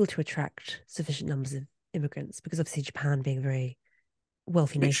be able to attract sufficient numbers of immigrants? Because obviously Japan, being a very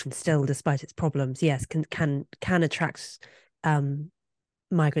wealthy nation still, despite its problems, yes, can attract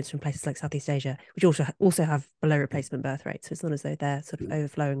migrants from places like Southeast Asia, which also have below replacement birth rates. So it's not as though they're sort of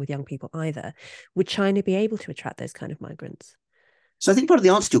overflowing with young people either. Would China be able to attract those kind of migrants? So I think part of the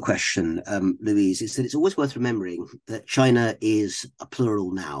answer to your question, Louise, is that it's always worth remembering that China is a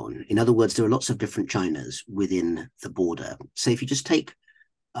plural noun. In other words, there are lots of different Chinas within the border. So if you just take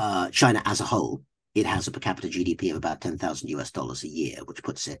China as a whole, it has a per capita GDP of about $10,000 a year, which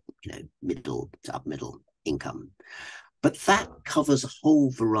puts it, middle to up middle income. But that covers a whole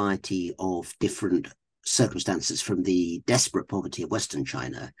variety of different circumstances, from the desperate poverty of Western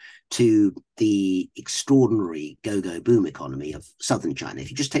China to the extraordinary go-go boom economy of Southern China.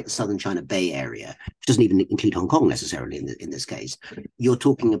 If you just take the Southern China Bay Area, which doesn't even include Hong Kong necessarily in this case, you're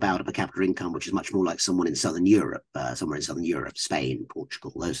talking about a per capita income which is much more like someone in Southern Europe, somewhere in Southern Europe, Spain,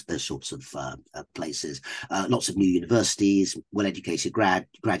 Portugal, those sorts of places. Lots of new universities, well-educated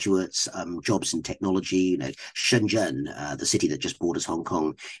graduates, jobs in technology. Shenzhen, the city that just borders Hong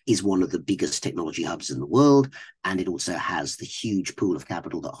Kong, is one of the biggest technology hubs in the world, and it also has the huge pool of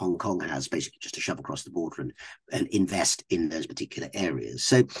capital that Hong Kong has, basically just to shove across the border and invest in those particular areas.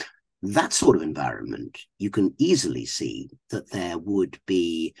 So that sort of environment, you can easily see that there would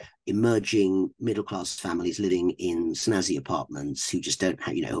be emerging middle-class families living in snazzy apartments who just don't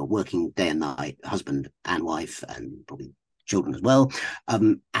have, are working day and night, husband and wife, and probably children as well,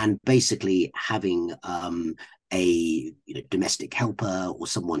 and basically having a domestic helper or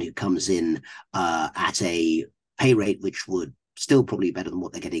someone who comes in at a pay rate which would still probably better than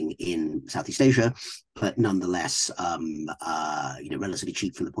what they're getting in Southeast Asia, but nonetheless, relatively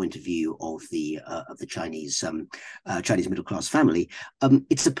cheap from the point of view of the Chinese middle class family.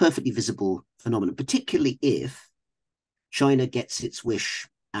 It's a perfectly visible phenomenon, particularly if China gets its wish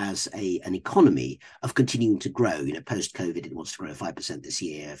as an economy of continuing to grow. Post COVID, it wants to grow 5% this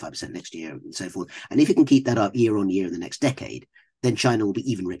year, 5% next year, and so forth. And if it can keep that up year on year in the next decade, then China will be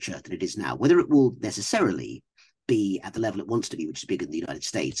even richer than it is now. Whether it will necessarily be at the level it wants to be, which is bigger than the United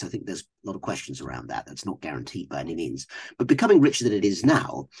States, I think there's a lot of questions around that. That's not guaranteed by any means. But becoming richer than it is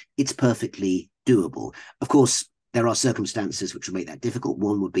now, it's perfectly doable. Of course, there are circumstances which will make that difficult.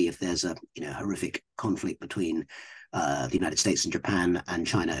 One would be if there's a horrific conflict between the United States and Japan and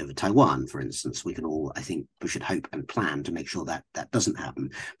China over Taiwan, for instance. We can all, I think, we should hope and plan to make sure that that doesn't happen.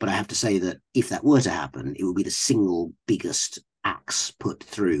 But I have to say that if that were to happen, it would be the single biggest axe put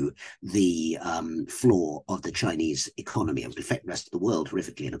through the floor of the Chinese economy. It would affect the rest of the world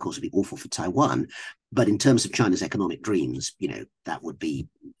horrifically, and of course it'd be awful for Taiwan. But in terms of China's economic dreams, that would be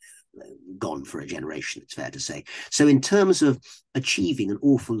gone for a generation, it's fair to say. So in terms of achieving an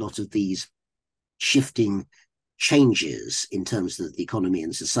awful lot of these shifting changes in terms of the economy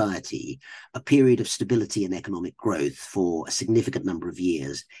and society, a period of stability and economic growth for a significant number of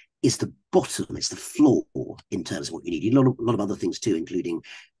years is the bottom, it's the floor in terms of what you need. A lot of other things too, including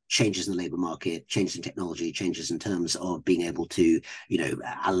changes in the labor market, changes in technology, changes in terms of being able to,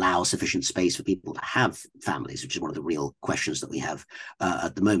 allow sufficient space for people to have families, which is one of the real questions that we have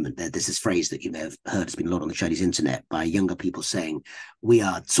at the moment. There's this phrase that you may have heard has been a lot on the Chinese internet by younger people saying, we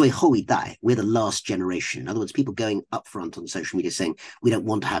are 最后一代, we're the last generation. In other words, people going up front on social media saying, we don't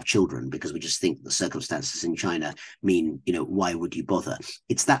want to have children because we just think the circumstances in China mean, why would you bother?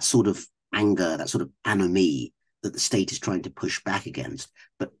 It's that sort of anger, that sort of anomie that the state is trying to push back against.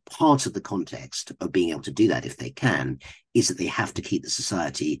 But part of the context of being able to do that, if they can, is that they have to keep the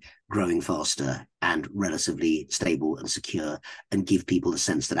society growing faster and relatively stable and secure, and give people the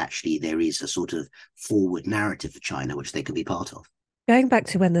sense that actually there is a sort of forward narrative for China which they can be part of. Going back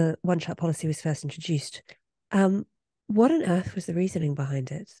to when the one-child policy was first introduced, what on earth was the reasoning behind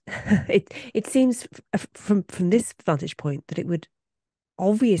it? It seems from this vantage point that it would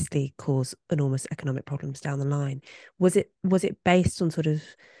obviously cause enormous economic problems down the line. Was it based on sort of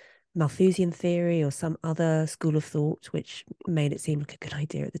Malthusian theory or some other school of thought which made it seem like a good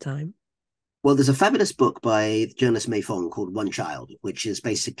idea at the time? Well, there's a fabulous book by journalist Mei Fong called One Child, which is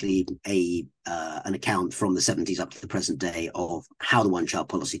basically an account from the 70s up to the present day of how the one-child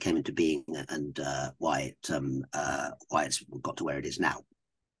policy came into being and why it's got to where it is now.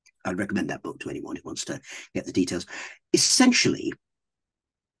 I'd recommend that book to anyone who wants to get the details. Essentially,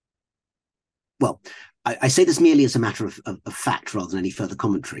 well, I say this merely as a matter of fact rather than any further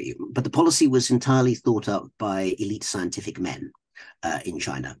commentary, but the policy was entirely thought up by elite scientific men in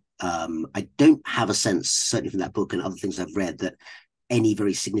China. I don't have a sense, certainly from that book and other things I've read, that any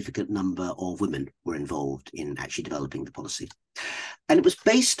very significant number of women were involved in actually developing the policy. And it was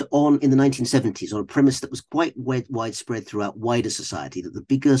based on, in the 1970s, on a premise that was quite widespread throughout wider society, that the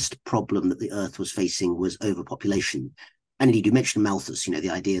biggest problem that the Earth was facing was overpopulation. And indeed, you mentioned Malthus, the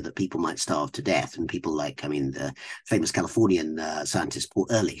idea that people might starve to death, and people like, the famous Californian scientist Paul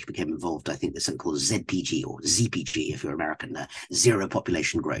Ehrlich became involved, I think, with something called ZPG or ZPG, if you're American, zero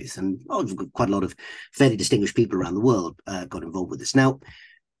population growth. And quite a lot of fairly distinguished people around the world got involved with this. Now,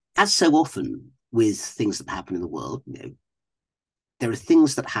 as so often with things that happen in the world, there are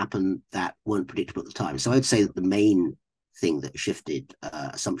things that happen that weren't predictable at the time. So I'd say that the main thing that shifted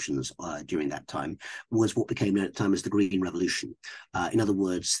assumptions during that time was what became known at the time as the Green Revolution. In other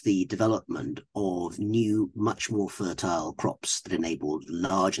words, the development of new, much more fertile crops that enabled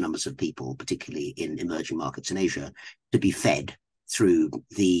large numbers of people, particularly in emerging markets in Asia, to be fed through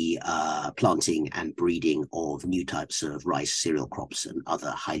the planting and breeding of new types of rice, cereal crops, and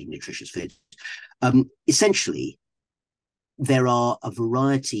other highly nutritious foods. Essentially, there are a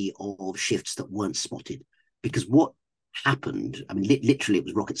variety of shifts that weren't spotted, because what happened, literally it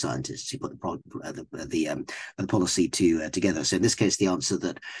was rocket scientists who put the policy together. So in this case, the answer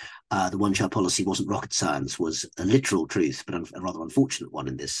that the one-child policy wasn't rocket science was a literal truth, but a rather unfortunate one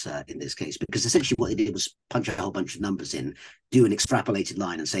in this case, because essentially what they did was punch a whole bunch of numbers in, do an extrapolated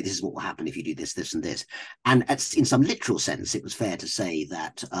line and say, this is what will happen if you do this, this, and this. And in some literal sense, it was fair to say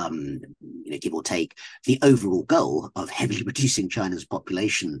that, give or take, the overall goal of heavily reducing China's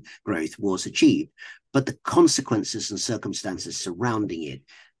population growth was achieved. But the consequences and circumstances surrounding it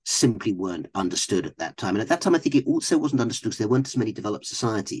simply weren't understood at that time. And at that time, I think it also wasn't understood because there weren't as many developed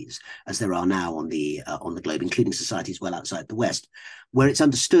societies as there are now on the globe, including societies well outside the West, where it's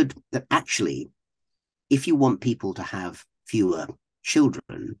understood that actually, if you want people to have fewer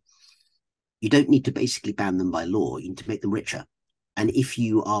children, you don't need to basically ban them by law. You need to make them richer. And if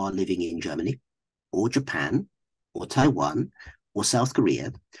you are living in Germany or Japan or Taiwan or South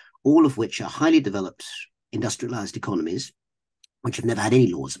Korea, all of which are highly developed industrialized economies, which have never had any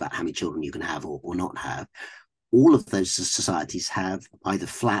laws about how many children you can have or not have, all of those societies have either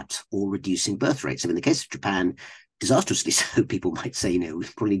flat or reducing birth rates. So in the case of Japan, disastrously so, people might say,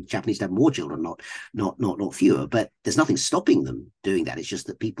 probably Japanese to have more children, not fewer, but there's nothing stopping them doing that. It's just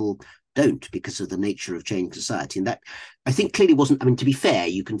that people don't because of the nature of changing society. And that, I think, clearly wasn't, I mean, to be fair,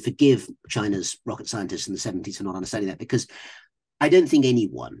 you can forgive China's rocket scientists in the 70s for not understanding that, because I don't think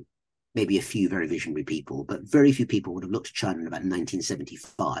anyone, maybe a few very visionary people, but very few people would have looked at China in about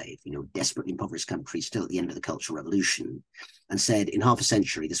 1975, desperately impoverished country, still at the end of the Cultural Revolution, and said in half a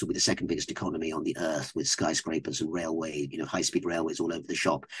century, this will be the second biggest economy on the earth with skyscrapers and railway, high-speed railways all over the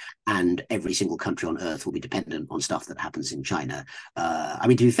shop. And every single country on earth will be dependent on stuff that happens in China. I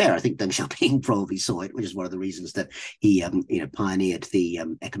mean, to be fair, I think Deng Xiaoping probably saw it, which is one of the reasons that he, pioneered the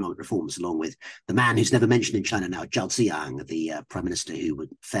economic reforms, along with the man who's never mentioned in China now, Zhao Ziyang, the prime minister who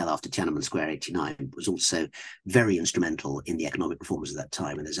fell after Tiananmen Square 89, was also very instrumental in the economic reforms of that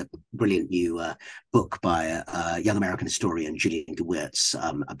time. And there's a brilliant new book by a young American historian, Julian Gewirtz,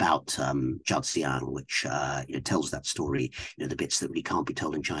 about Zhao Ziyang, which tells that story, the bits that really can't be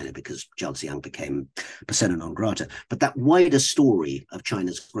told in China because Zhao Ziyang became persona non grata. But that wider story of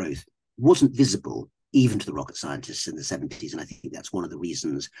China's growth wasn't visible even to the rocket scientists in the 70s. And I think that's one of the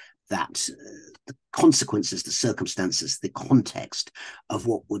reasons that the consequences, the circumstances, the context of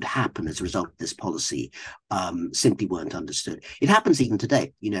what would happen as a result of this policy simply weren't understood. It happens even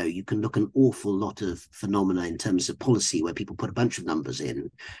today. You can look at an awful lot of phenomena in terms of policy where people put a bunch of numbers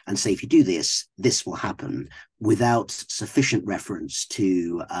in and say, if you do this, this will happen, without sufficient reference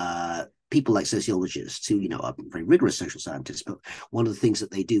to people like sociologists who, are very rigorous social scientists, but one of the things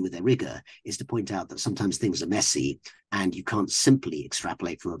that they do with their rigor is to point out that sometimes things are messy and you can't simply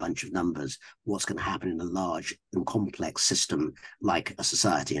extrapolate from a bunch of numbers what's going to happen in a large and complex system like a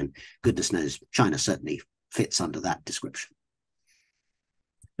society. And goodness knows, China certainly fits under that description.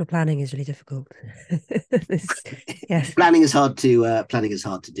 Well, planning is really difficult. Yes. Planning is hard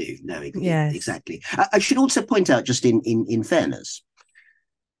to do. No, yes. Exactly. I should also point out, just in fairness,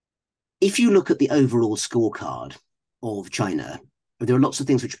 if you look at the overall scorecard of China, there are lots of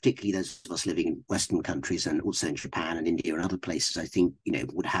things which, particularly those of us living in Western countries and also in Japan and India and other places, I think,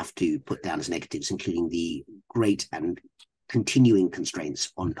 would have to put down as negatives, including the great and continuing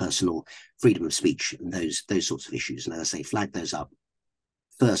constraints on personal freedom of speech and those sorts of issues. And as I say, flag those up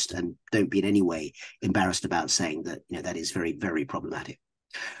first and don't be in any way embarrassed about saying that, that is very, very problematic.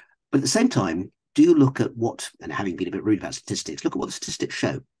 But at the same time, do look at what, and having been a bit rude about statistics, look at what the statistics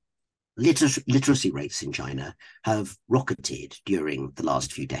show. Literacy rates in China have rocketed during the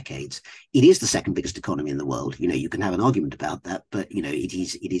last few decades. It is the second biggest economy in the world. You can have an argument about that, but it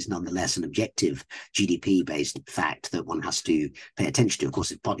is nonetheless an objective GDP-based fact that one has to pay attention to. Of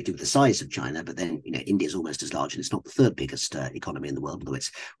course, it's partly due to the size of China, but then India is almost as large, and it's not the third biggest economy in the world, although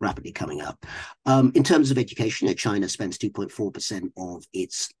it's rapidly coming up. In terms of education, China spends 2.4% of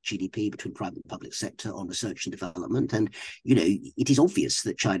its GDP between private and public sector on research and development, and it is obvious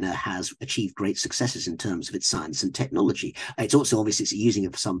that China has achieved great successes in terms of its science and technology. It's also obvious it's using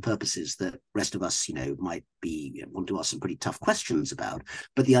it for some purposes that rest of us, might be want to ask some pretty tough questions about.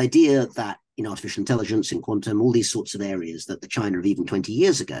 But the idea that in artificial intelligence, in quantum, all these sorts of areas that the China of even 20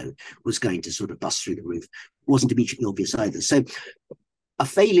 years ago was going to sort of bust through the roof wasn't immediately obvious either. So a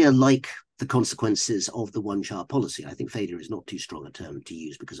failure like the consequences of the one-child policy, I think failure is not too strong a term to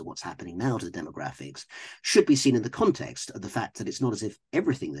use because of what's happening now to the demographics, should be seen in the context of the fact that it's not as if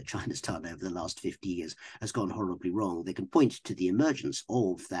everything that China's done over the last 50 years has gone horribly wrong. They can point to the emergence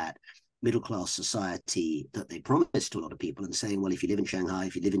of that middle-class society that they promised to a lot of people and saying, well, if you live in Shanghai,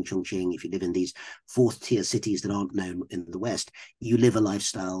 if you live in Chongqing, if you live in these fourth-tier cities that aren't known in the West, you live a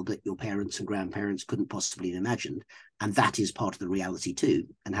lifestyle that your parents and grandparents couldn't possibly have imagined. And that is part of the reality too,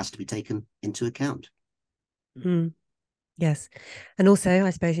 and has to be taken into account. Mm. Yes. And also,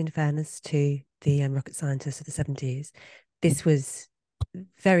 I suppose, in fairness to the rocket scientists of the 70s, this was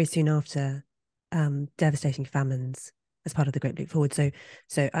very soon after devastating famines as part of the Great Leap Forward.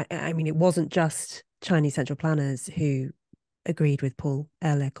 So I mean, it wasn't just Chinese central planners who agreed with Paul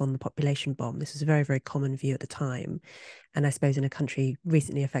Ehrlich on the population bomb. This was a very, very common view at the time. And I suppose in a country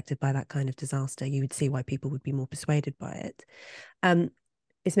recently affected by that kind of disaster, you would see why people would be more persuaded by it.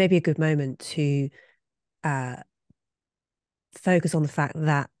 it's maybe a good moment to uh, focus on the fact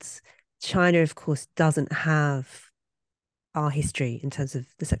that China, of course, doesn't have our history in terms of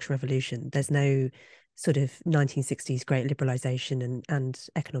the sexual revolution. There's no sort of 1960s great liberalization and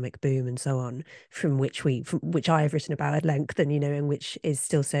economic boom and so on, from which I have written about at length, and and which is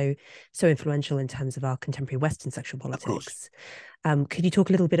still so influential in terms of our contemporary Western sexual Of course. politics. Could you talk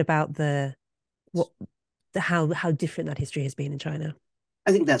a little bit about what how different that history has been in China?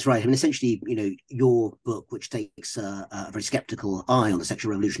 I think that's right. I mean, essentially, your book, which takes a very skeptical eye on the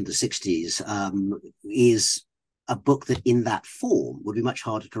sexual revolution of the 60s, is a book that in that form would be much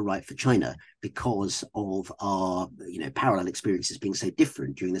harder to write for China because of our, parallel experiences being so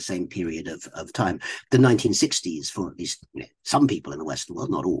different during the same period of time. The 1960s, for at least some people in the Western world,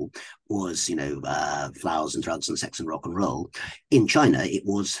 not all, was, flowers and drugs and sex and rock and roll. In China, it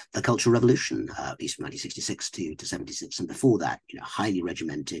was the Cultural Revolution, at least from 1966 to 76. And before that, highly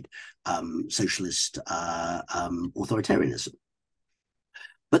regimented socialist authoritarianism.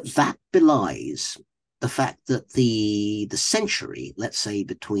 But that belies the fact that the century, let's say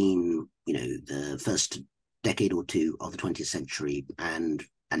between the first decade or two of the 20th century and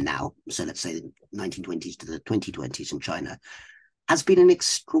now, so let's say the 1920s to the 2020s in China, has been an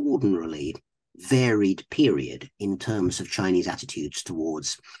extraordinarily varied period in terms of Chinese attitudes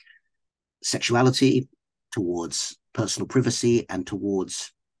towards sexuality, towards personal privacy, and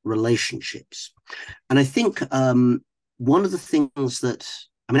towards relationships. And I think one of the things that,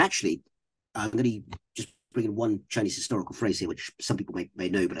 I mean, actually, I'm going to just bring in one Chinese historical phrase here, which some people may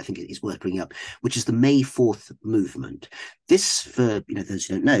know, but I think it is worth bringing up, which is the May 4th movement. This, for those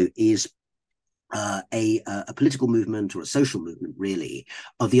who don't know, is a political movement or a social movement, really,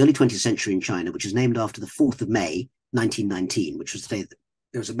 of the early 20th century in China, which is named after the 4th of May, 1919, which was the day that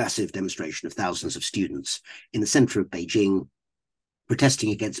there was a massive demonstration of thousands of students in the center of Beijing,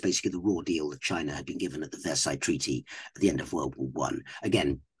 protesting against basically the raw deal that China had been given at the Versailles Treaty at the end of World War One.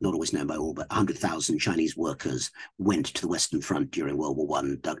 Again, not always known by all, but 100,000 Chinese workers went to the Western Front during World War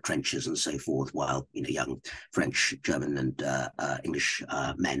One, dug trenches and so forth, while young French, German, and English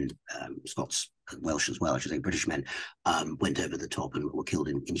men, Scots, Welsh as well, I should say, British men, went over the top and were killed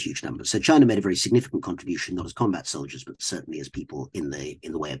in huge numbers. So China made a very significant contribution, not as combat soldiers, but certainly as people in the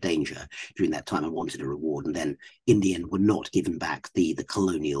way of danger during that time, and wanted a reward. And then, in the end, were not given back the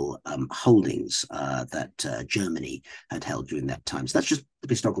colonial holdings that Germany had held during that time. So that's just the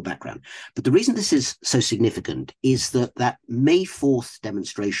historical background. But the reason this is so significant is that May 4th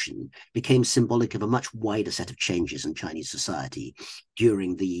demonstration became symbolic of a much wider set of changes in Chinese society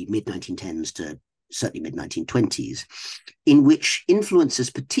during the mid-1910s to certainly mid-1920s, in which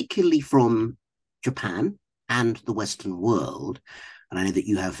influences, particularly from Japan and the Western world, and I know that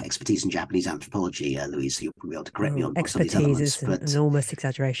you have expertise in Japanese anthropology, Louise, so you'll probably be able to correct me on some of these elements. Expertise is an enormous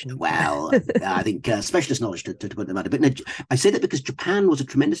exaggeration. Well, I think specialist knowledge to put them out. But no, I say that because Japan was a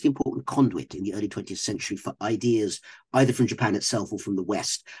tremendously important conduit in the early 20th century for ideas either from Japan itself or from the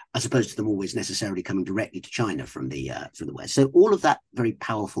West, as opposed to them always necessarily coming directly to China from the West. So all of that very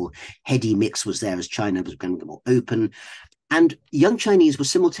powerful, heady mix was there as China was becoming more open. And young Chinese were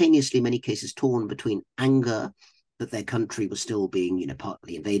simultaneously, in many cases, torn between anger that their country was still being,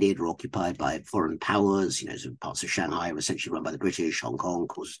 partly invaded or occupied by foreign powers. Parts of Shanghai were essentially run by the British, Hong Kong, of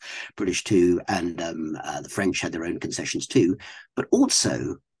course, British too, and the French had their own concessions too, but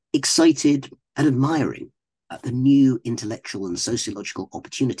also excited and admiring the new intellectual and sociological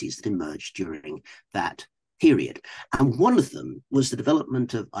opportunities that emerged during that period. And one of them was the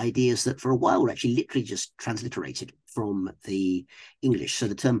development of ideas that for a while were actually literally just transliterated from the English. So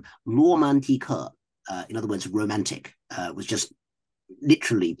the term romantique, in other words, romantic, was just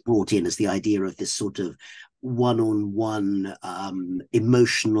literally brought in as the idea of this sort of one-on-one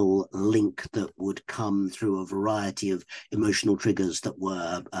emotional link that would come through a variety of emotional triggers that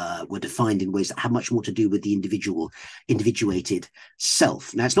were defined in ways that had much more to do with the individuated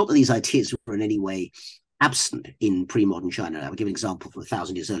self. Now, it's not that these ideas were in any way absent in pre-modern China. I will give an example from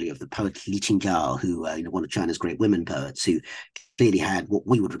 1,000 years earlier of the poet Li Qingjiao, who, one of China's great women poets, who clearly had what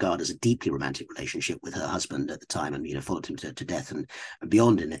we would regard as a deeply romantic relationship with her husband at the time, and followed him to death and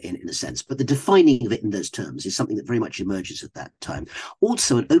beyond in a sense. But the defining of it in those terms is something that very much emerges at that time.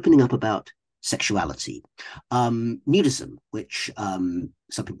 Also, an opening up about sexuality, nudism, which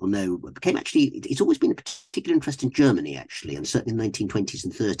some people know became actually, it's always been a particular interest in Germany, actually, and certainly in the 1920s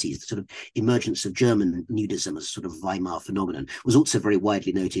and 30s, the sort of emergence of German nudism as a sort of Weimar phenomenon was also very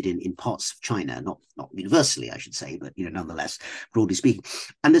widely noted in parts of China, not universally, I should say, but nonetheless, broadly speaking.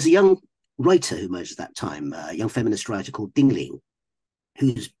 And there's a young writer who emerged at that time, a young feminist writer called Ding Ling,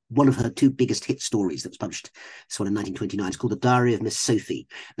 whose one of her two biggest hit stories that was published, this one in 1929. It's called The Diary of Miss Sophie.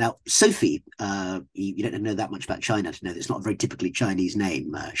 Now, Sophie, you don't know that much about China to know that it's not a very typically Chinese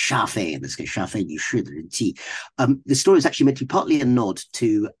name. Sha Fei, in this case, Sha Fei Yu Shi Ti. The story is actually meant to be partly a nod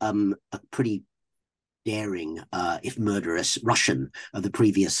to a pretty daring, if murderous, Russian of the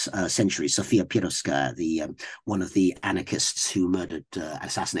previous century, Sofia Piroska, the one of the anarchists who murdered,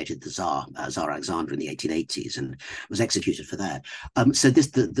 assassinated the Tsar Alexander in the 1880s and was executed for that. So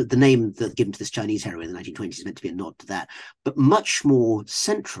the name that's given to this Chinese heroine in the 1920s is meant to be a nod to that. But much more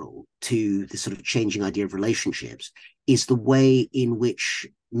central to the sort of changing idea of relationships is the way in which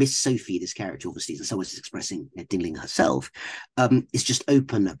Miss Sophie, this character, obviously, in some ways is expressing Dingling herself, is just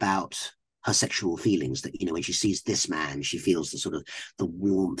open about her sexual feelings, that, when she sees this man, she feels the sort of the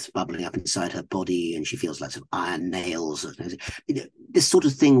warmth bubbling up inside her body, and she feels like some iron nails. This sort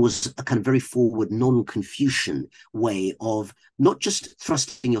of thing was a kind of very forward, non-Confucian way of not just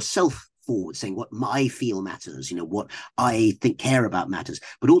thrusting yourself forward, saying what I feel matters, what I care about matters,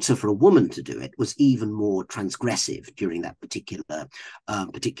 but also for a woman to do it was even more transgressive during that particular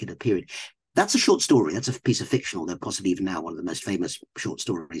period. That's a short story. That's a piece of fiction, although possibly even now one of the most famous short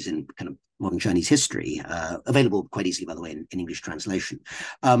stories in kind of modern Chinese history, available quite easily, by the way, in English translation.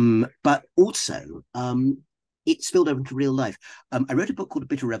 But also, it spilled over into real life. I wrote a book called A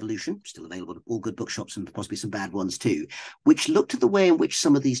Bitter Revolution, still available at all good bookshops and possibly some bad ones too, which looked at the way in which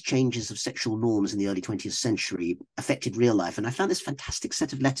some of these changes of sexual norms in the early 20th century affected real life. And I found this fantastic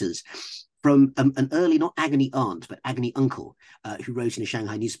set of letters from an early, not agony aunt, but agony uncle, who wrote in a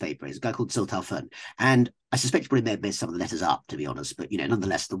Shanghai newspaper. He's a guy called Zhou Taofen. And I suspect he probably may have made some of the letters up, to be honest. But,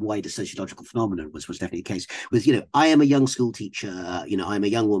 nonetheless, the wider sociological phenomenon was definitely the case. With, I am a young school teacher, I'm a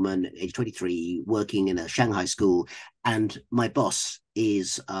young woman, age 23, working in a Shanghai school, and my boss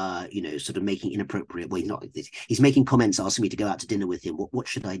is, sort of making inappropriate, he's making comments, asking me to go out to dinner with him. What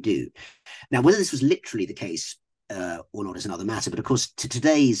should I do? Now, whether this was literally the case or not is another matter. But of course, to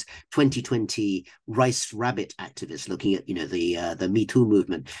today's 2020 rice rabbit activists looking at, the Me Too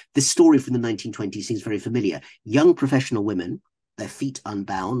movement, this story from the 1920s seems very familiar. Young professional women, their feet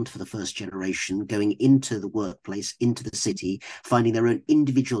unbound for the first generation, going into the workplace, into the city, finding their own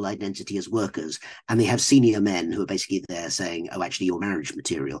individual identity as workers. And they have senior men who are basically there saying, oh, actually, you're marriage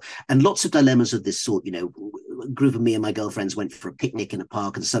material. And lots of dilemmas of this sort. A group of me and my girlfriends went for a picnic in a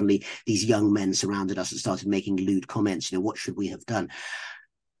park, and suddenly these young men surrounded us and started making lewd comments. What should we have done?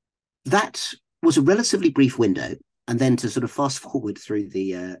 That was a relatively brief window. And then to sort of fast forward through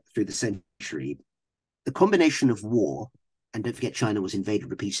the century, the combination of war, and don't forget, China was invaded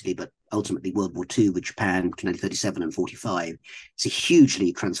repeatedly, but ultimately World War II with Japan between 1937 and 45. It's a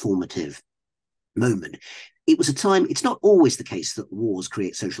hugely transformative moment. It was a time, it's not always the case that wars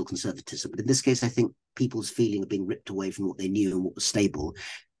create social conservatism, but in this case, I think people's feeling of being ripped away from what they knew and what was stable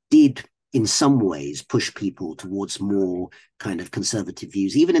did in some ways push people towards more kind of conservative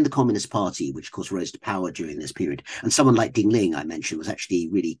views, even in the Communist Party, which of course rose to power during this period. And someone like Dingling, I mentioned, was actually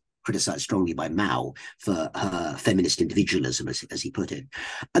really criticized strongly by Mao for her feminist individualism, as he put it.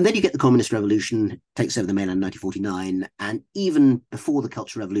 And then you get the Communist Revolution, takes over the mainland in 1949, and even before the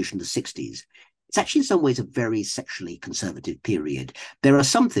Cultural Revolution, the 60s, it's actually in some ways a very sexually conservative period. There are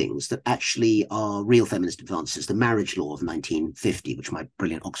some things that actually are real feminist advances. The marriage law of 1950, which my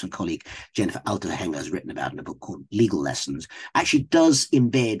brilliant Oxford colleague Jennifer Alterhenger has written about in a book called Legal Lessons, actually does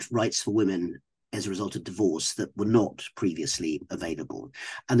embed rights for women as a result of divorce that were not previously available.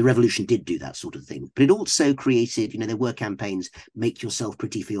 And the revolution did do that sort of thing. But it also created, there were campaigns, make yourself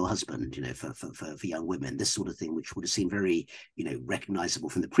pretty for your husband, for young women, this sort of thing, which would have seemed very, recognizable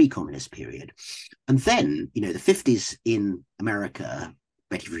from the pre-communist period. And then, the 50s in America,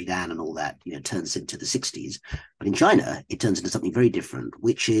 Betty Friedan and all that, turns into the 60s. But in China, it turns into something very different,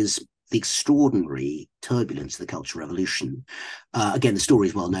 which is the extraordinary turbulence of the Cultural Revolution. Again, the story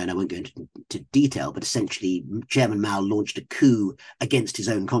is well known. I won't go into detail, but essentially Chairman Mao launched a coup against his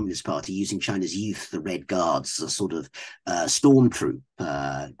own Communist Party using China's youth, the Red Guards, a sort of stormtroop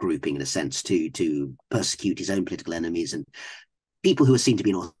grouping in a sense to persecute his own political enemies and people who are seen to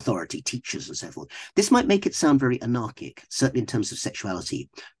be in authority, teachers and so forth. This might make it sound very anarchic, certainly in terms of sexuality,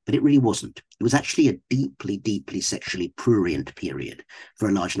 but it really wasn't. It was actually a deeply, deeply sexually prurient period for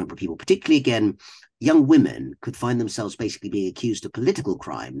a large number of people, particularly, again, young women could find themselves basically being accused of political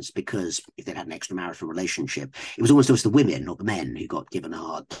crimes because if they'd had an extramarital relationship, it was almost always the women, not the men, who got given a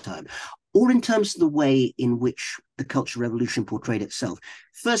hard time. Or in terms of the way in which the Cultural Revolution portrayed itself.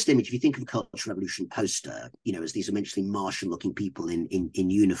 First image, if you think of a Cultural Revolution poster, as these immensely martial-looking people in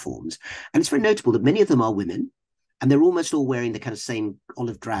uniforms. And it's very notable that many of them are women, and they're almost all wearing the kind of same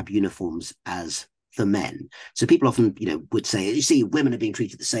olive drab uniforms as for men. So people often, would say, you see, women are being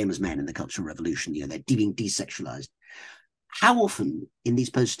treated the same as men in the Cultural Revolution. They're being desexualized. How often in these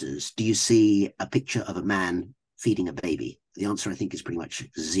posters do you see a picture of a man feeding a baby? The answer, I think, is pretty much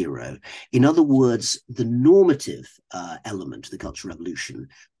zero. In other words, the normative element of the Cultural Revolution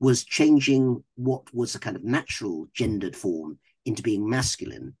was changing what was a kind of natural gendered form into being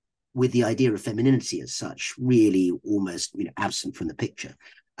masculine, with the idea of femininity as such really almost absent from the picture.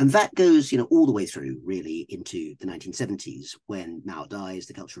 And that goes all the way through really into the 1970s, when Mao dies,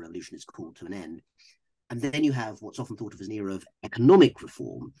 the Cultural Revolution is called to an end. And then you have what's often thought of as an era of economic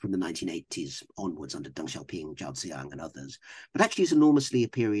reform from the 1980s onwards under Deng Xiaoping, Zhao Ziyang, and others. But actually, it's enormously a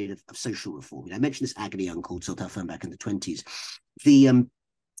period of social reform. I mentioned this agony uncle called Zhou Taofen back in the 20s. The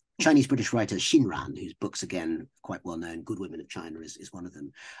Chinese-British writer Xin Ran, whose books, again, quite well known, Good Women of China is one of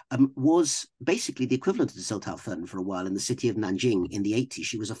them, was basically the equivalent of Zhou Taofen for a while in the city of Nanjing in the 80s.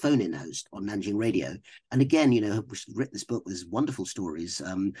 She was a phone-in host on Nanjing radio. And again, we've written this book with these wonderful stories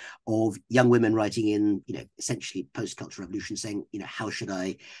of young women writing in, essentially post-cultural revolution saying, how should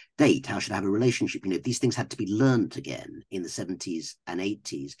I date? How should I have a relationship? These things had to be learnt again in the 70s and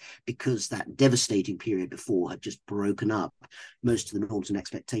 80s because that devastating period before had just broken up most of the norms and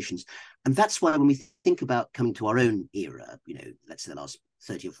expectations. And that's why when we think about coming to our own era, let's say the last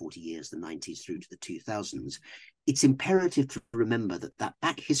 30 or 40 years, the 90s through to the 2000s, it's imperative to remember that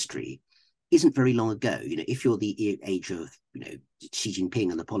back history isn't very long ago. If you're the age of, Xi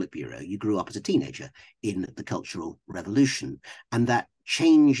Jinping and the Politburo, you grew up as a teenager in the Cultural Revolution. And that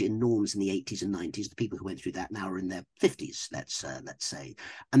change in norms in the 80s and 90s, the people who went through that now are in their 50s, let's say.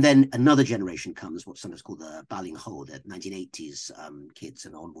 And then another generation comes, what's sometimes called the Balingho, the 1980s kids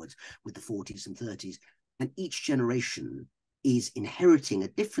and onwards, with the 40s and 30s. And each generation is inheriting a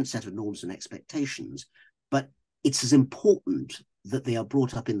different set of norms and expectations, but it's as important that they are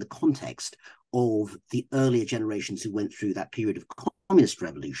brought up in the context of the earlier generations who went through that period of communist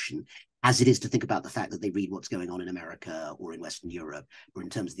revolution, as it is to think about the fact that they read what's going on in America or in Western Europe, or in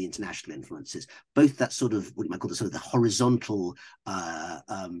terms of the international influences. Both that sort of, what you might call the sort of the horizontal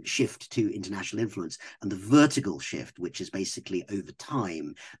shift to international influence and the vertical shift, which is basically over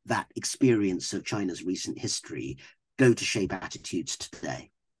time, that experience of China's recent history, go to shape attitudes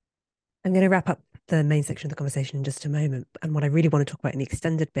today. I'm going to wrap up the main section of the conversation in just a moment. And what I really want to talk about in the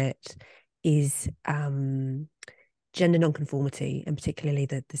extended bit is gender non-conformity, and particularly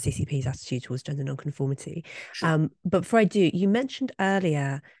the CCP's attitude towards gender non-conformity. Sure. But before I do, you mentioned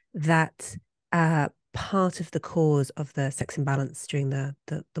earlier that part of the cause of the sex imbalance during the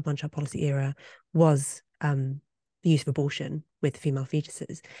one-child policy era was the use of abortion with female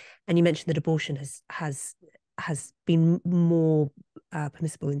fetuses. And you mentioned that abortion has been more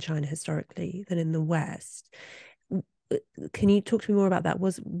permissible in China historically than in the West. Can you talk to me more about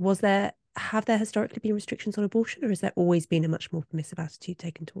that? Have there historically been restrictions on abortion, or has there always been a much more permissive attitude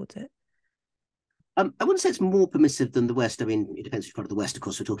taken towards it? I wouldn't say it's more permissive than the West. I mean, it depends which part of the West. Of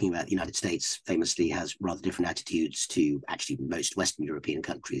course, we're talking about the United States famously has rather different attitudes to actually most Western European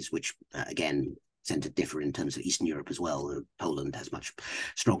countries, which, again, tend to differ in terms of Eastern Europe as well. Poland has much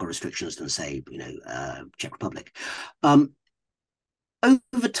stronger restrictions than, say, Czech Republic.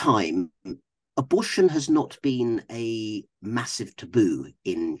 Over time, abortion has not been a massive taboo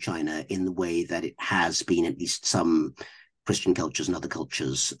in China in the way that it has been at least some Christian cultures and other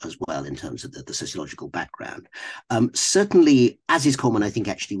cultures as well in terms of the sociological background. Certainly, as is common, I think,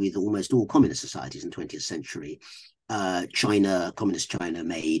 actually, with almost all communist societies in the 20th century, communist China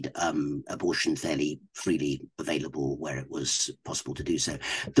made abortion fairly freely available where it was possible to do so.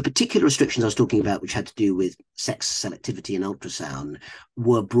 The particular restrictions I was talking about, which had to do with sex selectivity and ultrasound,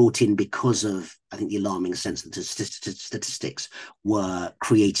 were brought in because of, I think, the alarming sense that the statistics were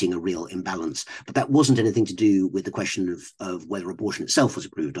creating a real imbalance. But that wasn't anything to do with the question of whether abortion itself was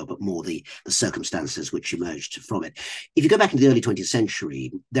approved of, but more the circumstances which emerged from it. If you go back into the early 20th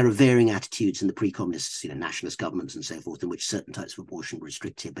century, there are varying attitudes in the pre-communist, nationalist governments and so forth, in which certain types of abortion were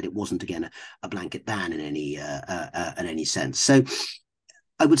restricted, but it wasn't, again, a blanket ban in any sense. So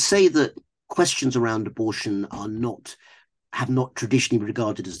I would say that questions around abortion have not traditionally been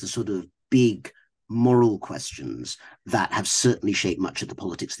regarded as the sort of big moral questions that have certainly shaped much of the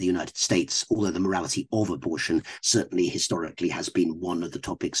politics of the United States, although the morality of abortion certainly historically has been one of the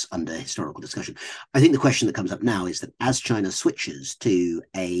topics under historical discussion. I think the question that comes up now is that as China switches to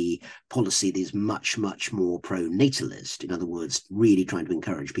a policy that is much, much more pro-natalist, in other words, really trying to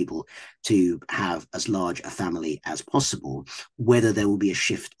encourage people to have as large a family as possible, whether there will be a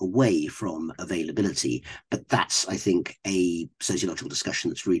shift away from availability. But that's, I think, a sociological discussion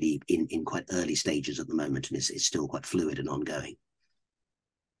that's really in quite early stages at the moment, and is still quite fluid and ongoing.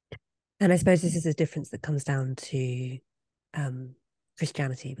 And I suppose this is a difference that comes down to um,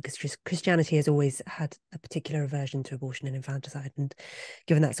 Christianity, because Christianity has always had a particular aversion to abortion and infanticide, and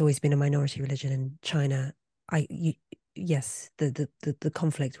given that's always been a minority religion in China, yes, the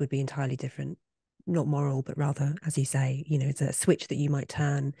conflict would be entirely different, not moral, but rather, as you say, it's a switch that you might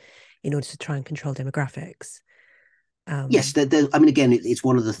turn in order to try and control demographics. Yes, Um, I mean, again, it's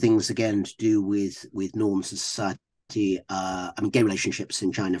one of the things again to do with norms in society. I mean, gay relationships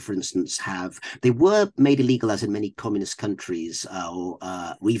in China, for instance, they were made illegal, as in many communist countries, or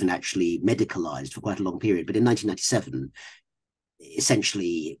even actually medicalized for quite a long period. But in 1997,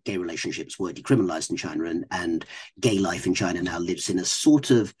 essentially, gay relationships were decriminalized in China, and gay life in China now lives in a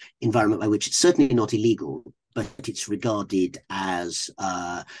sort of environment by which it's certainly not illegal, but it's regarded as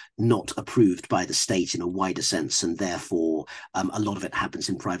not approved by the state in a wider sense, and therefore a lot of it happens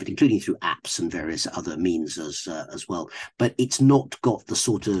in private, including through apps and various other means as well. But it's not got the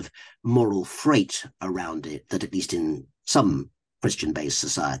sort of moral freight around it that, at least in some Christian-based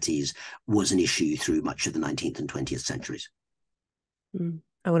societies, was an issue through much of the 19th and 20th centuries.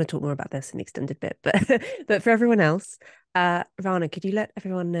 I want to talk more about this in the extended bit, but but for everyone else, Rana, could you let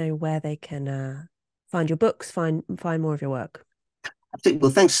everyone know where they can find your books, find more of your work?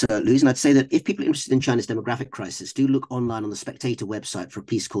 Well, thanks, Louise. And I'd say that if people are interested in China's demographic crisis, do look online on the Spectator website for a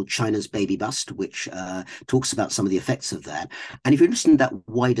piece called China's Baby Bust, which talks about some of the effects of that. And if you're interested in that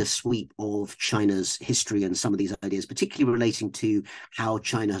wider sweep of China's history and some of these ideas, particularly relating to how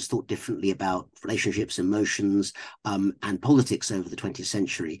China has thought differently about relationships, emotions, and politics over the 20th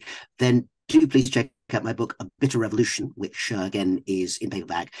century, then do please check out my book, A Bitter Revolution, which again is in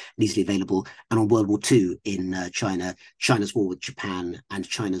paperback and easily available, and on World War II in China, China's war with Japan, and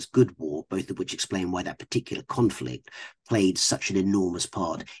China's Good War, both of which explain why that particular conflict played such an enormous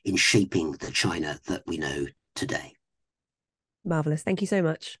part in shaping the China that we know today. Marvelous. Thank you so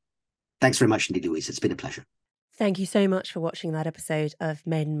much. Thanks very much indeed, Louise. It's been a pleasure. Thank you so much for watching that episode of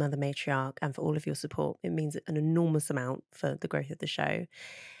Maiden, Mother, Matriarch, and for all of your support. It means an enormous amount for the growth of the show.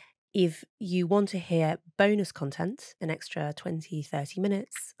 If you want to hear bonus content, an extra 20, 30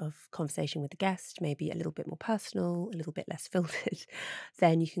 minutes of conversation with the guest, maybe a little bit more personal, a little bit less filtered,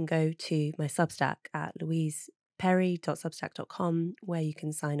 then you can go to my Substack at louiseperry.substack.com, where you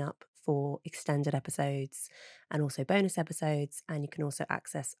can sign up for extended episodes and also bonus episodes. And you can also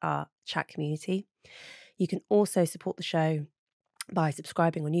access our chat community. You can also support the show by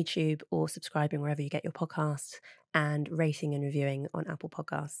subscribing on YouTube or subscribing wherever you get your podcasts, and rating and reviewing on Apple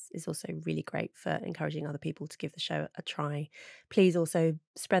Podcasts is also really great for encouraging other people to give the show a try. Please also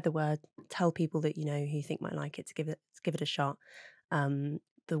spread the word, tell people that you know who you think might like it to give it a shot.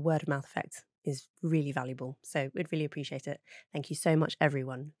 The word of mouth effect is really valuable, so we'd really appreciate it. Thank you so much,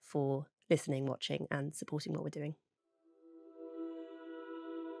 everyone, for listening, watching, and supporting what we're doing.